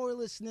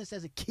powerlessness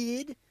as a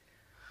kid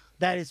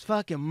that is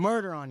fucking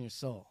murder on your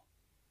soul.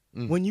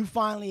 When you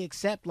finally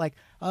accept, like,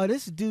 oh,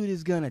 this dude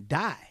is going to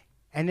die.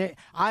 And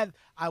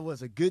I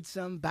was a good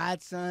son,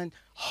 bad son,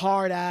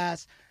 hard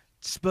ass,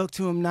 spoke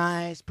to him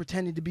nice,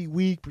 pretended to be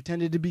weak,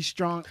 pretended to be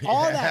strong,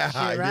 all that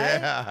shit,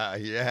 right?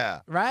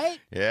 Yeah. Right?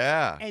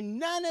 Yeah. And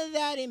none of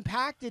that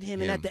impacted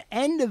him. And at the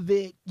end of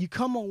it, you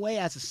come away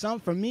as a son,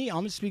 for me,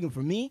 I'm just speaking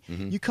for me,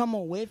 you come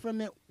away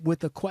from it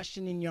with a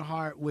question in your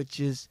heart,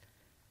 which is,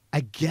 I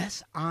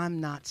guess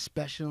I'm not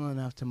special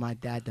enough to my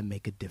dad to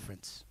make a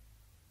difference.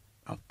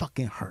 It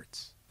fucking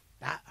hurts.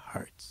 That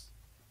hurts.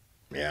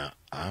 Yeah.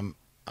 I'm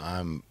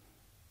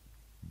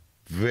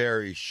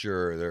very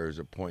sure there was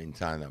a point in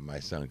time that my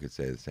son could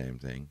say the same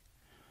thing,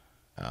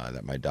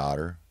 that my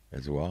daughter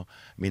as well.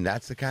 I mean,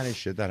 that's the kind of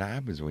shit that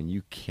happens when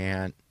you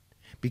can't,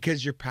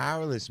 because you're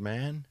powerless,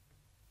 man.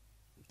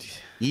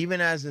 Even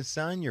as a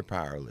son, you're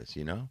powerless,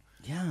 you know?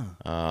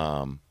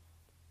 Yeah.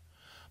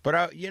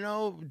 But, you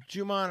know,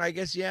 Juman, I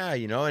guess, yeah,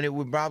 you know, and it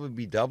would probably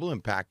be double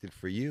impacted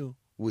for you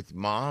with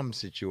mom's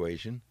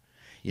situation,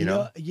 you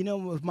know? You know,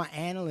 with my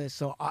analyst,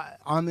 so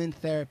I'm in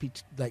therapy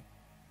like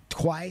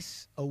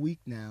twice a week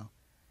now.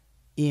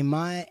 In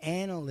my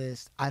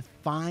analyst, I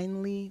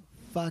finally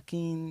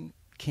fucking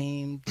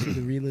came to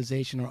the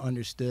realization or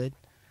understood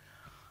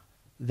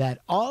that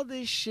all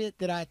this shit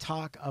that I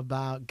talk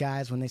about,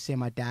 guys, when they say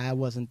my dad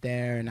wasn't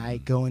there, and I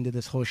go into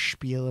this whole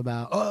spiel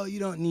about, oh, you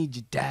don't need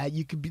your dad,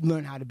 you could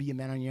learn how to be a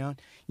man on your own.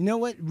 You know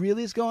what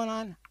really is going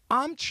on?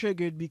 I'm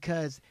triggered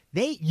because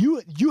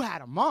you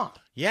had a mom.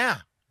 Yeah.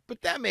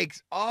 But that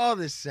makes all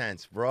the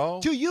sense, bro.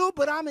 To you,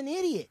 but I'm an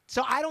idiot.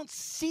 So I don't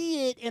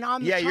see it, and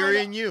I'm you're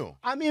in you.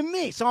 I'm in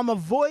me, so I'm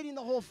avoiding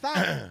the whole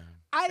fact.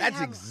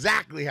 That's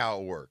exactly how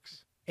it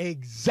works.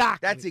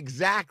 Exactly. That's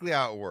exactly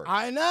how it works.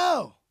 I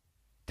know.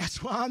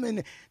 That's why I'm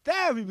in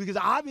therapy, because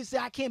obviously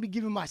I can't be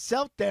giving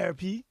myself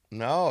therapy.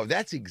 No,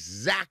 that's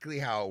exactly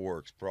how it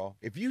works, bro.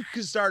 If you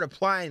could start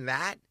applying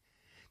that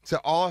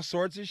to all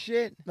sorts of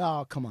shit,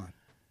 Oh, come on.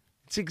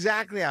 it's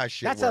exactly how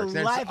shit That's a works.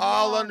 And it's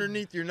all lifelong-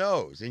 underneath your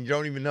nose, and you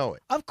don't even know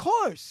it. Of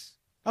course.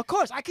 Of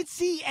course. I can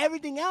see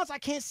everything else. I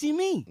can't see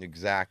me.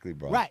 Exactly,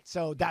 bro. Right.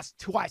 So that's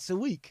twice a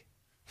week.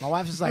 My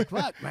wife is like,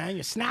 look, man,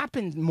 you're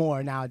snapping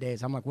more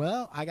nowadays. I'm like,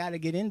 well, I got to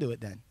get into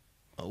it then.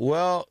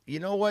 Well, you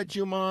know what,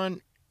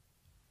 Juman?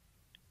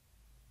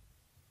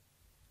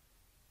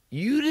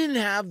 You didn't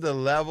have the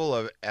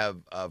level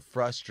of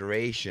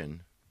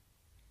frustration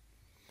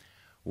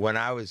when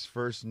I was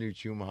first New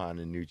Chumahan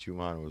and New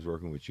Chumahan was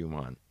working with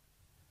Chuman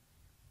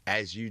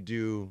as you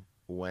do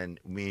when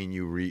me and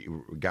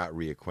you got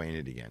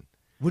reacquainted again.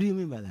 What do you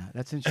mean by that?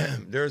 That's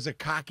interesting. There's a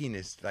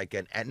cockiness, like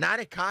not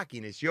a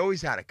cockiness. You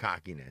always had a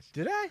cockiness.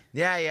 Did I?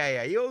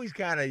 Yeah. You always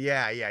kind of,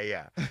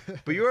 yeah.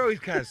 But you were always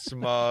kind of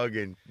smug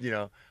and,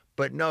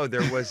 but no,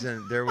 there was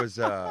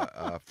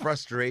a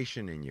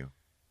frustration in you.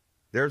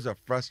 There's a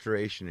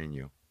frustration in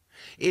you.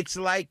 It's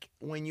like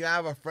when you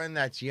have a friend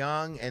that's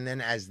young and then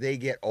as they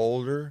get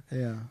older,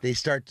 they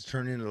start to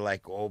turn into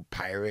like old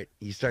pirate.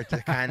 You start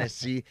to kind of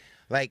see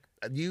like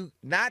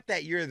not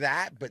that you're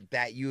that, but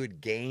that you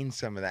had gained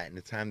some of that in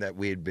the time that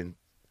we had been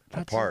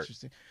apart.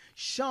 Interesting.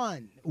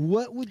 Sean,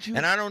 what would you...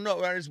 And I don't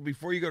know,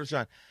 before you go to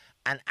Sean,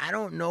 and I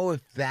don't know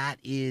if that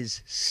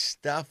is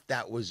stuff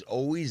that was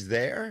always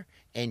there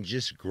and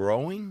just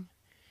growing.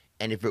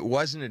 And if it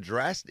wasn't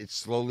addressed, it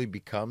slowly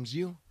becomes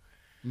you.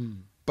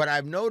 But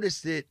I've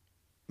noticed it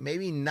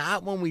maybe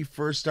not when we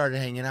first started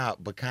hanging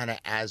out, but kind of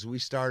as we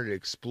started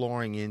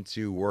exploring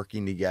into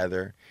working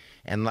together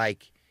and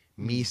like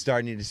me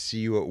starting to see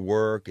you at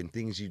work and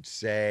things you'd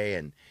say.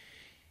 And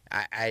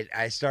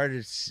I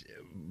started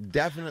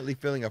definitely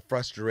feeling a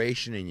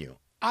frustration in you.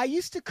 I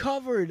used to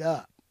cover it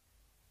up,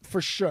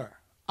 for sure.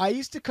 I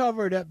used to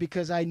cover it up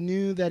because I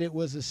knew that it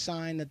was a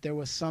sign that there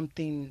was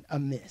something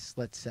amiss,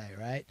 let's say,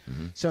 right?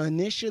 So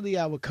initially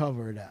I would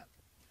cover it up.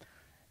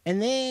 And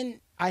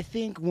then I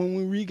think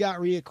when we got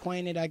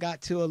reacquainted, I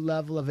got to a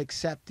level of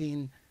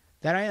accepting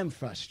that I am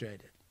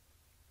frustrated,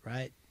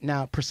 right?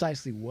 Now,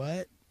 precisely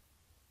what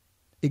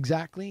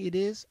exactly it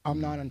is,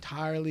 I'm not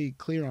entirely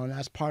clear on.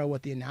 That's part of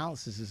what the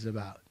analysis is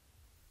about,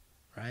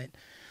 right?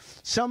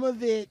 Some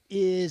of it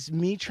is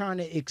me trying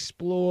to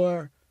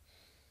explore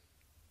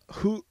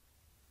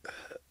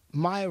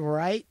my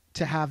right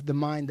to have the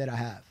mind that I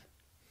have.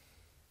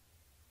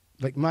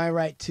 Like my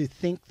right to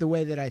think the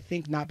way that I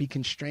think, not be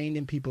constrained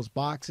in people's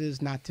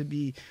boxes, not to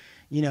be,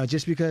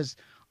 just because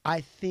I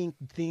think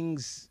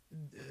things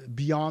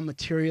beyond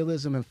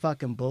materialism and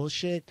fucking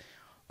bullshit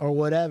or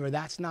whatever,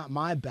 that's not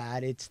my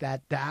bad. It's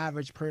that the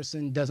average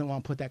person doesn't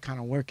want to put that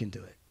kind of work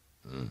into it.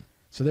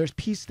 So there's a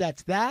piece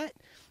that's that.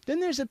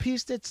 Then there's a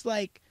piece that's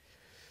like,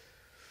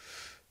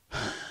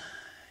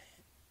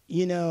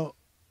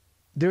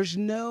 there's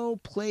no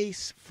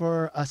place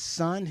for a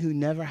son who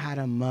never had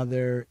a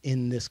mother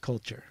in this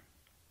culture.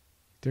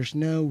 There's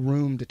no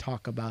room to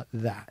talk about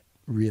that,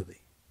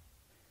 really.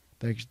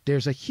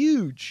 There's a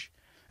huge...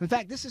 In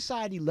fact, this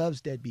society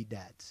loves deadbeat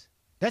dads.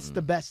 That's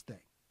the best thing.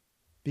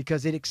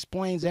 Because it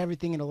explains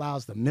everything. It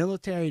allows the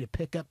military to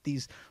pick up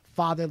these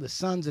fatherless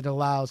sons. It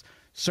allows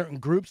certain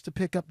groups to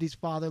pick up these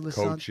fatherless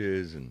sons.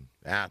 Coaches and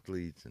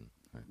athletes and...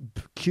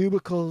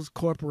 Cubicles,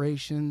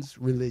 corporations,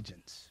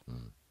 religions.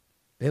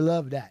 They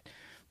love that.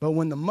 But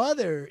when the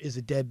mother is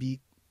a deadbeat,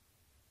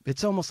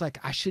 it's almost like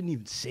I shouldn't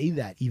even say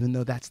that, even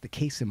though that's the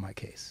case in my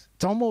case.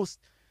 It's almost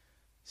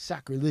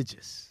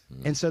sacrilegious.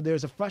 And so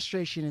there's a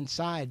frustration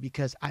inside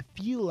because I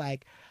feel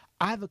like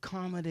I've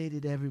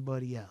accommodated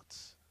everybody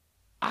else.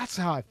 That's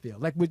how I feel.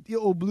 Like with the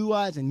old Blue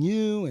Eyes and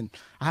you, and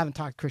I haven't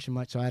talked to Christian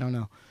much, so I don't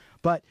know.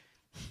 But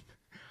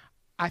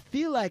I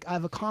feel like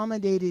I've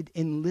accommodated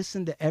and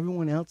listened to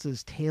everyone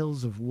else's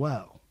tales of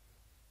woe.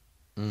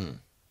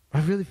 I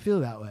really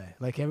feel that way.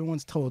 Like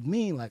everyone's told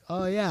me, like,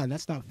 oh yeah, and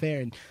that's not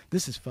fair, and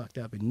this is fucked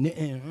up,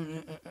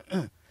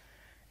 and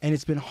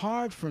it's been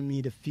hard for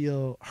me to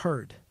feel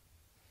heard,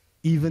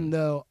 even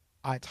though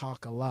I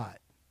talk a lot,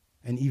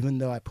 and even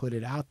though I put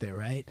it out there,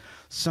 right?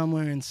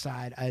 Somewhere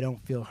inside, I don't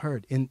feel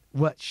heard. And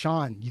what,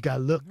 Sean? You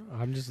gotta look.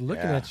 I'm just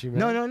looking at you,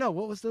 man. No.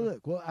 What was the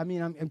look? Well, I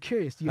mean, I'm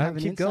curious. Do you have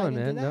an keep insight going,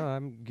 into man.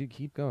 that? No,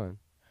 keep going.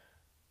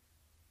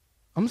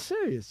 I'm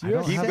serious. I You're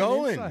don't Keep have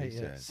going. insight he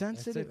yet. said.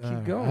 sensitive. That's it,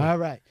 keep going. All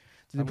right.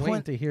 I'm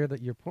waiting to hear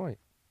your point.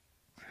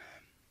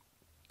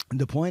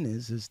 The point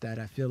is that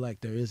I feel like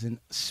there isn't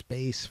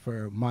space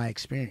for my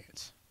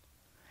experience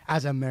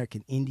as an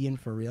American Indian,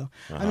 for real.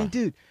 I mean,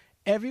 dude,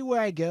 everywhere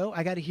I go,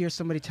 I got to hear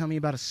somebody tell me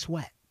about a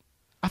sweat.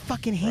 I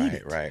fucking hate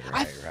it.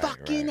 I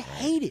fucking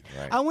hate it.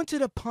 Right. I went to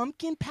the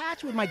pumpkin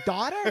patch with my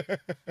daughter.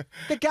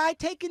 The guy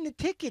taking the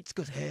tickets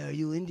goes, "Hey, are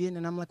you Indian?"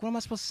 And I'm like, "What am I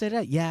supposed to say to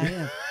that?" "Yeah, I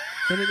am."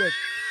 Then he goes,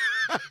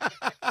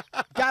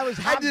 guy was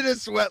I did a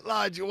sweat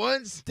lodge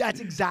once. That's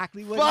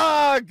exactly what.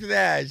 Fuck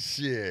that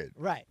shit.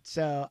 Right.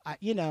 So,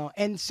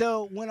 and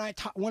so when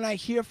I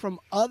hear from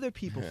other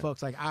people,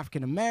 folks like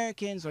African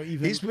Americans or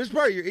even He's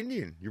part of your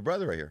Indian, your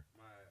brother right here.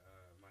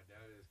 My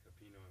dad is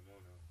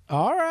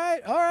All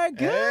right,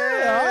 good.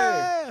 Hey. All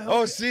right.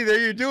 Oh, see, there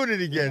you're doing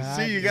it again. Yeah,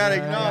 See, you gotta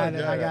acknowledge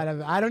I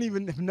that. I don't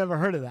even have never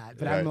heard of that,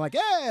 but I'm Right. like,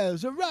 hey,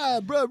 it's a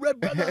ride, bro,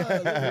 red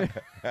brother.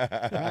 Right?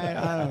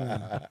 I don't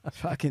know.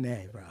 Fucking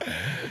A, bro.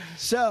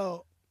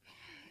 So,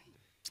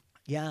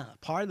 yeah,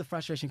 part of the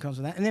frustration comes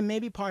from that, and then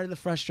maybe part of the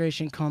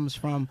frustration comes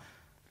from,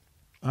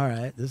 all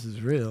right, this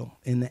is real.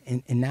 In the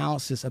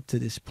analysis up to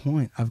this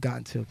point, I've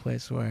gotten to a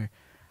place where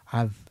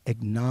I've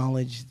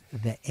acknowledged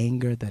the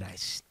anger that I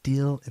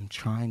still am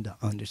trying to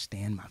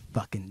understand my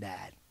fucking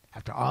dad.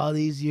 After all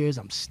these years,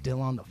 I'm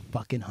still on the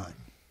fucking hunt.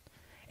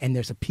 And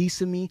there's a piece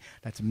of me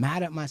that's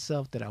mad at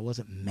myself that I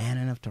wasn't man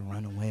enough to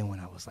run away when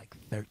I was like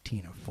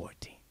 13 or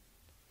 14.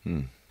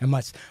 And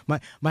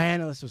my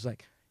analyst was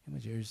like, yeah,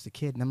 but you're just a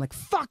kid. And I'm like,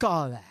 fuck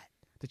all of that.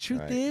 The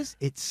truth is,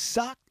 it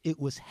sucked. It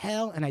was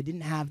hell. And I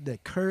didn't have the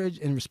courage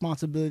and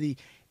responsibility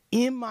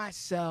in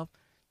myself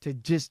to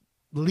just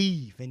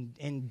leave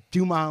and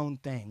do my own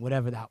thing,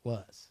 whatever that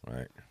was.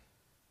 Right.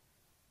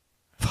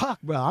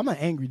 Fuck, bro. I'm an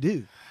angry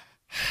dude.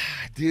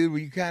 Dude,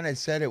 you kind of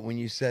said it when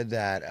you said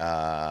that.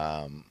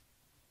 Hold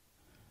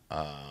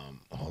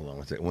on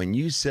one second. When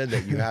you said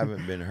that you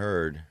haven't been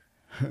heard.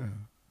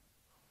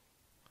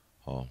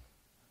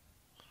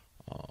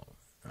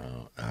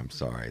 I'm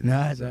sorry.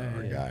 No, it's all Our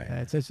right.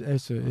 guy. It's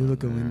a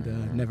look in the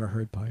never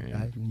heard part.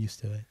 I'm used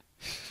to it.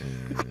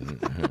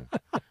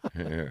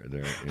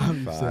 In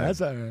So five,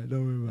 that's all right.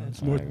 Don't worry about it.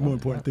 It's more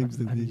important things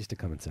than I'm me. used to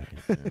coming second.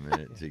 a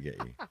minute to get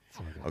you.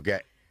 Okay.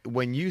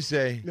 When you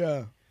say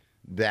Yeah.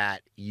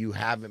 that you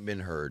haven't been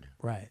heard,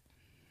 Right.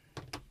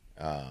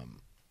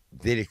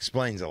 it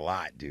explains a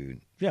lot,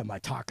 dude. Yeah, am I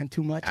talking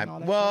too much and all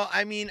that? Well, shit?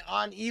 I mean,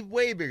 on Eve,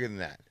 way bigger than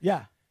that.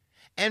 Yeah.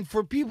 And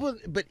for people,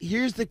 but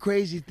here's the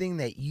crazy thing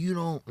that you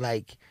don't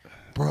like,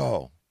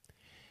 bro.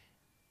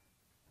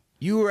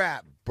 You were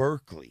at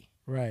Berkeley.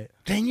 Right.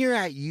 Then you're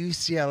at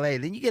UCLA.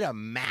 Then you get a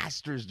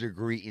master's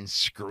degree in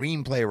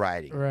screenplay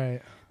writing.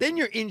 Right. Then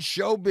you're in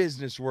show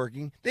business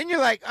working. Then you're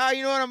like, oh,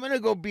 you know what? I'm going to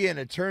go be an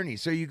attorney.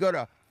 So you go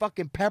to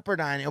fucking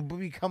Pepperdine and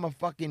become a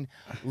fucking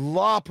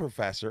law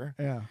professor.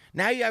 Yeah.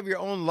 Now you have your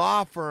own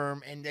law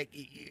firm and like,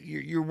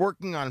 you're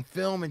working on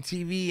film and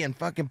TV and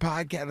fucking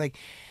podcast.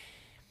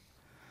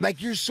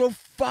 Like you're so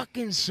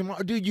fucking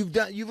smart. Dude,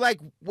 you like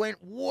went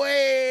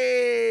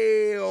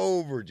way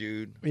over,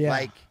 dude. Yeah.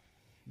 Like,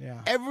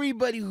 Yeah.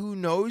 everybody who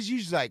knows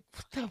you's like,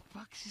 what the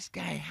fuck's this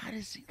guy? How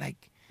does he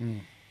like?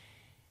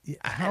 Yeah,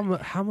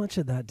 how much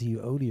of that do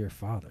you owe to your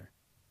father?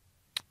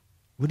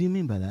 What do you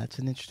mean by that? It's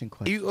an interesting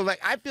question.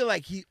 I feel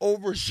like he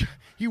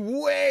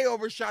way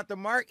overshot the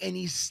mark, and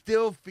you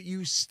still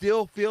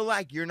feel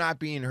like you're not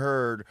being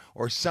heard,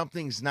 or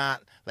something's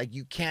not like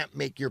you can't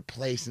make your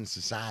place in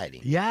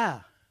society.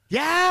 Yeah.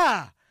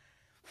 Yeah.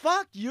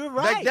 Fuck, you're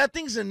right. Like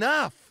nothing's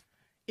enough.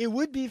 It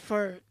would be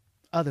for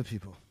other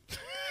people.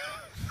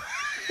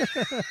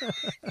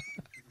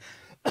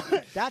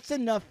 That's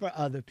enough for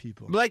other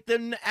people. Like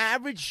the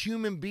average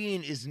human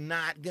being is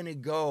not gonna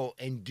go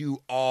and do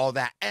all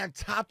that on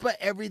top of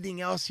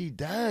everything else he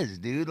does,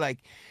 dude. Like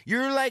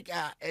you're like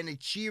an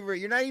achiever.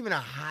 You're not even a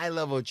high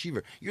level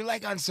achiever. You're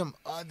like on some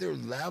other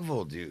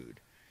level, dude.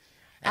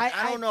 And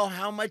I don't know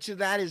how much of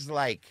that is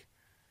like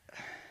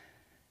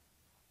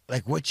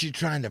what you're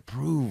trying to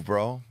prove,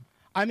 bro.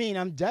 I mean,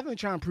 I'm definitely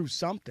trying to prove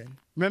something.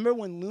 Remember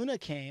when Luna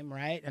came,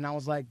 right? And I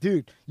was like,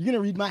 dude, you're going to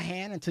read my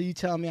hand until you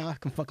tell me I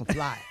can fucking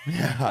fly.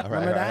 Yeah,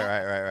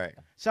 right.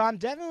 So I'm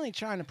definitely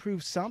trying to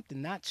prove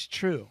something. That's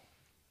true.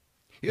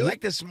 You're like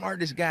the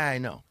smartest guy I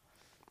know.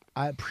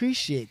 I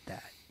appreciate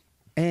that.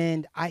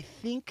 And I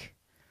think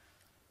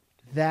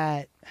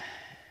that,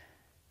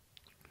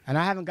 and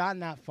I haven't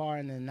gotten that far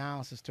in the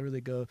analysis to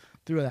really go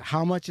through that.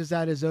 How much is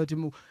that is owed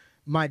to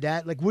my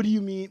dad? Like, what do you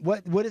mean?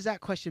 What does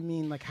that question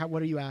mean? Like,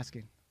 what are you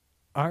asking?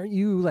 Aren't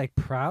you like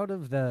proud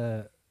of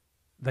the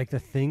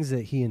things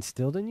that he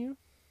instilled in you?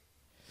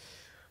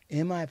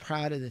 Am I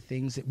proud of the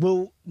things that?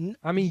 Well,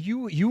 I mean,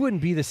 you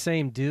wouldn't be the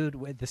same dude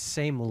with the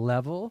same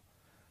level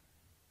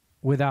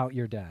without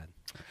your dad.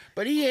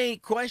 But he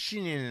ain't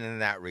questioning in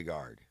that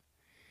regard.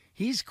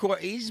 He's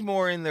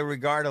more in the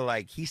regard of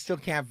like he still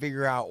can't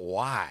figure out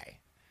why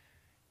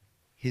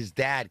his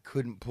dad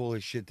couldn't pull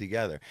his shit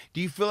together.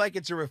 Do you feel like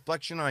it's a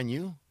reflection on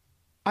you?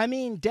 I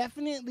mean,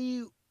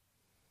 definitely.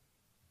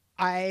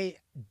 I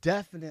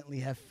definitely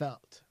have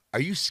felt. Are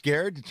you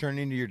scared to turn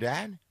into your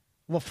dad?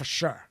 Well, for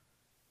sure.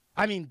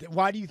 I mean,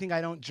 why do you think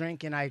I don't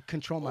drink and I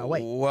control my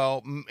weight?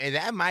 Well,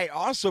 that might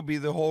also be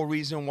the whole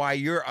reason why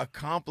you're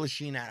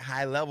accomplishing at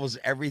high levels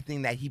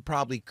everything that he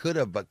probably could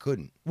have but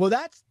couldn't. Well,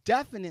 that's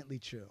definitely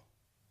true.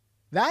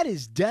 That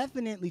is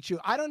definitely true.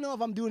 I don't know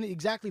if I'm doing it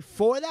exactly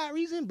for that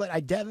reason, but I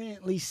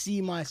definitely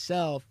see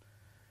myself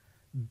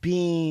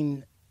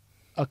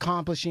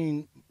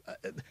accomplishing,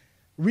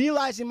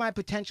 realizing my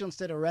potential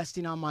instead of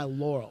resting on my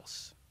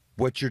laurels.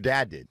 What your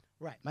dad did.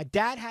 Right. My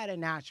dad had a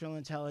natural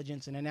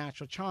intelligence and a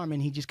natural charm, and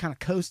he just kind of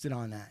coasted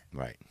on that.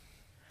 Right.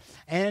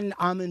 And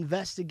I'm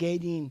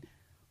investigating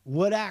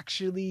what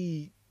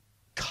actually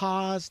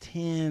caused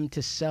him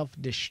to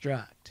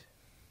self-destruct.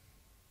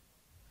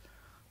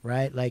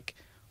 Right? Like,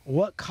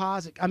 What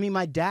caused it? I mean,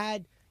 my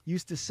dad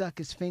used to suck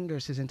his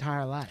fingers his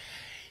entire life.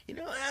 You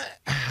know,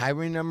 I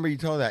remember you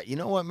told that. You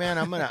know what, man?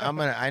 I'm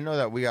gonna. I know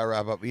that we gotta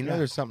wrap up. You know,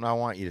 there's something I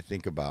want you to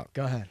think about.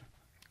 Go ahead.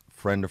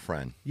 Friend to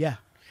friend. Yeah.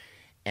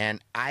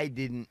 And I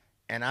didn't.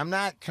 And I'm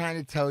not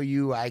trying to tell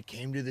you I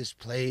came to this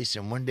place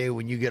and one day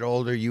when you get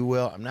older you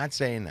will. I'm not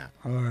saying that.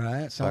 All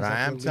right. But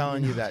I am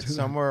telling you that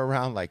somewhere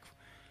around like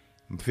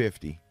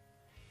 50,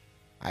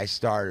 I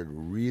started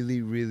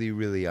really, really,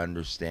 really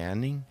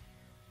understanding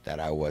that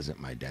I wasn't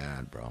my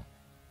dad, bro.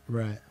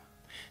 Right.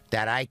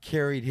 That I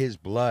carried his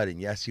blood, and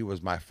yes, he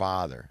was my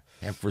father.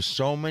 And for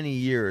so many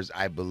years,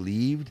 I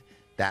believed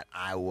that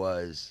I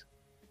was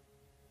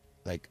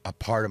like a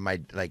part of my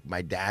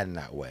dad in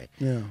that way.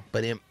 Yeah.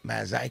 But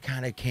as I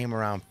kind of came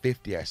around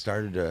 50, I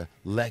started to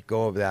let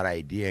go of that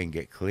idea and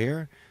get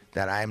clear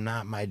that I'm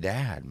not my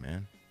dad,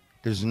 man.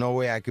 There's no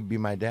way I could be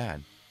my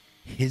dad.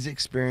 His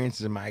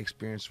experiences and my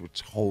experience were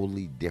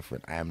totally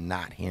different. I am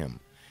not him.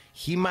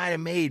 He might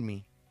have made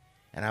me,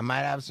 and I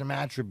might have some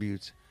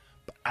attributes,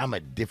 but I'm a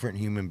different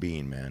human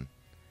being, man.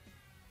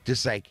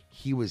 Just like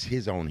he was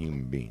his own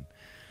human being.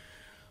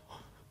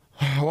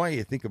 I want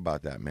you to think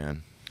about that,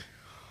 man.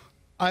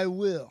 I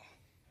will.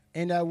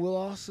 And I will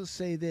also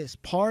say this.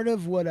 Part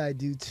of what I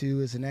do,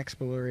 too, is an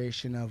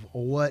exploration of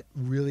what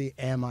really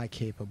am I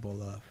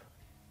capable of.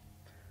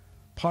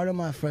 Part of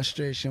my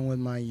frustration with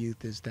my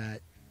youth is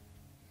that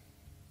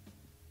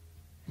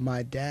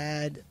my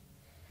dad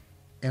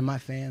and my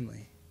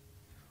family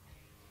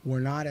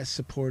were not as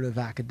supportive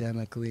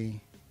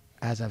academically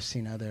as I've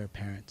seen other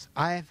parents.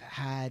 I've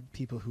had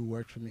people who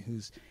worked for me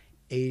whose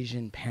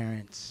Asian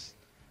parents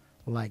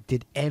like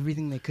did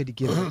everything they could to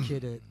give their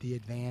kid the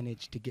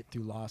advantage to get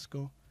through law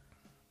school.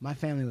 My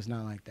family was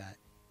not like that.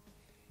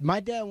 My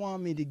dad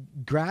wanted me to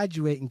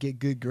graduate and get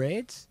good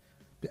grades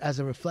as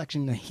a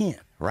reflection of him.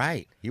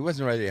 Right. He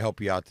wasn't ready to help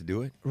you out to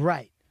do it.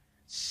 Right.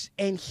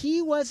 And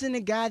he wasn't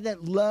a guy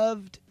that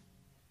loved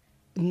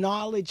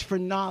knowledge for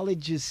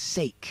knowledge's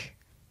sake.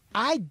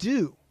 I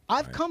do.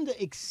 I've come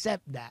to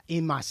accept that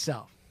in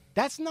myself.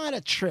 That's not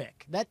a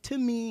trick. That to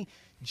me,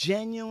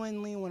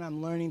 genuinely, when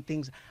I'm learning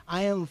things,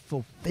 I am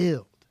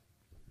fulfilled.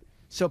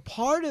 So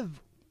part of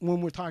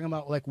when we're talking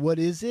about like, what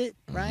is it,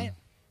 right?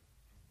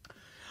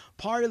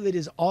 Part of it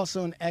is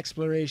also an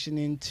exploration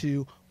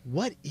into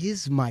what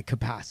is my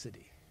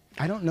capacity?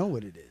 I don't know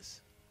what it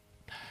is.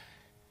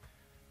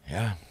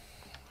 Yeah.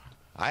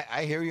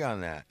 I hear you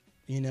on that.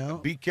 You know?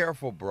 Be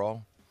careful,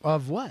 bro.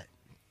 Of what?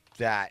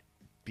 That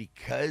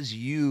because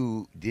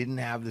you didn't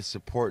have the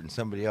support and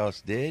somebody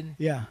else did,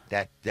 Yeah.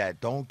 that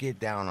don't get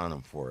down on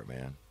them for it,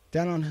 man.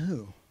 Down on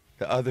who?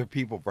 The other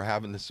people for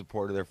having the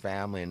support of their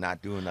family and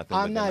not doing nothing.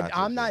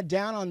 I'm not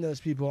down on those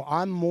people.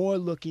 I'm more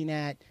looking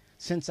at,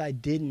 since I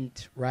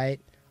didn't, right?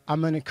 I'm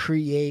going to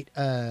create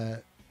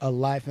a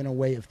life and a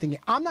way of thinking.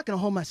 I'm not going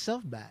to hold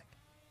myself back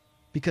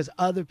because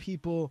other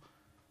people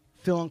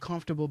feel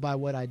uncomfortable by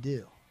what I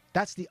do.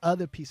 That's the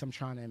other piece I'm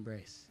trying to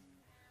embrace.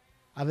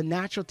 I have a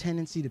natural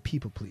tendency to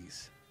people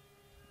please.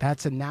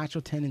 That's a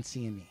natural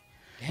tendency in me.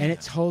 Damn. And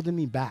it's holding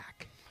me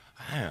back.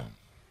 Damn.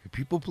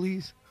 People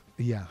please?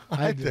 Yeah.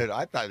 I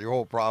thought your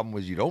whole problem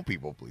was you don't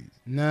people please.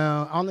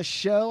 No. On the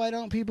show, I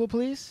don't people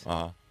please.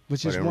 Uh-huh.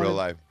 Which but is in real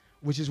life.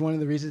 Which is one of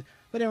the reasons.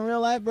 But in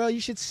real life, bro, you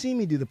should see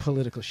me do the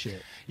political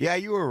shit. Yeah,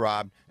 you were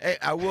robbed. Hey,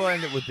 I will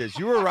end it with this.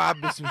 You were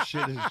robbed of some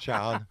shit as a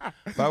child.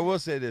 But I will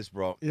say this,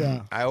 bro.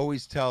 Yeah. I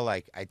always tell,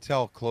 I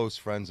tell close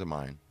friends of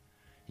mine,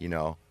 you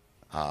know,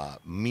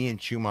 me and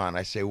Chuman,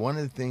 I say one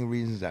of the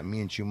reasons that me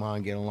and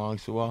Chuman get along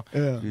so well,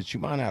 is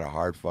Chuman had a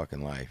hard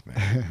fucking life,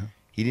 man.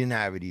 He didn't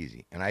have it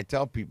easy. And I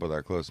tell people that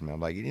are close to me,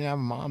 I'm like, he didn't have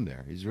a mom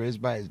there. He was raised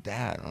by his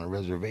dad on a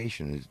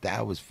reservation. His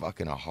dad was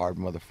fucking a hard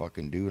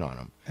motherfucking dude on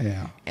him.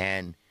 Yeah.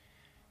 And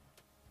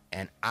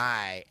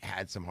I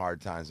had some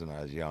hard times when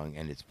I was young,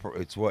 and it's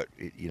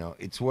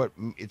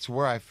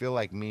where I feel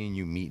like me and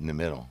you meet in the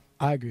middle.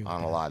 I agree with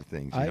on that. a lot of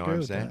things. You I know agree what I'm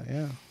with saying? that,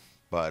 yeah.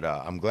 But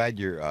I'm glad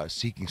you're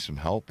seeking some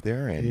help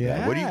there. And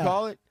Yeah. what do you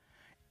call it?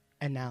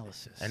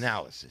 Analysis.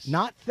 Analysis.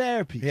 Not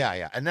therapy.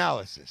 Yeah.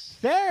 Analysis.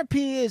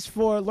 Therapy is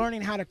for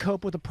learning how to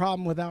cope with a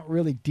problem without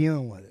really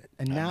dealing with it.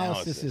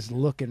 Analysis is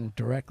looking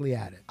directly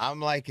at it. I'm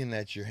liking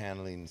that you're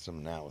handling some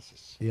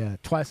analysis. Yeah,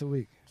 twice a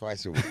week.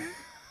 Twice a week.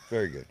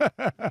 Very good.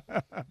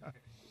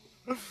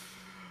 All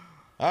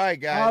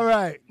right, guys. All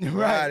right.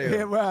 We're out of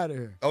here. We're out of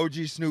here.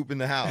 OG Snoop in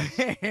the house.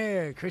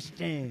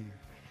 Christian.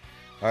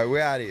 All right,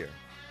 we're out of here.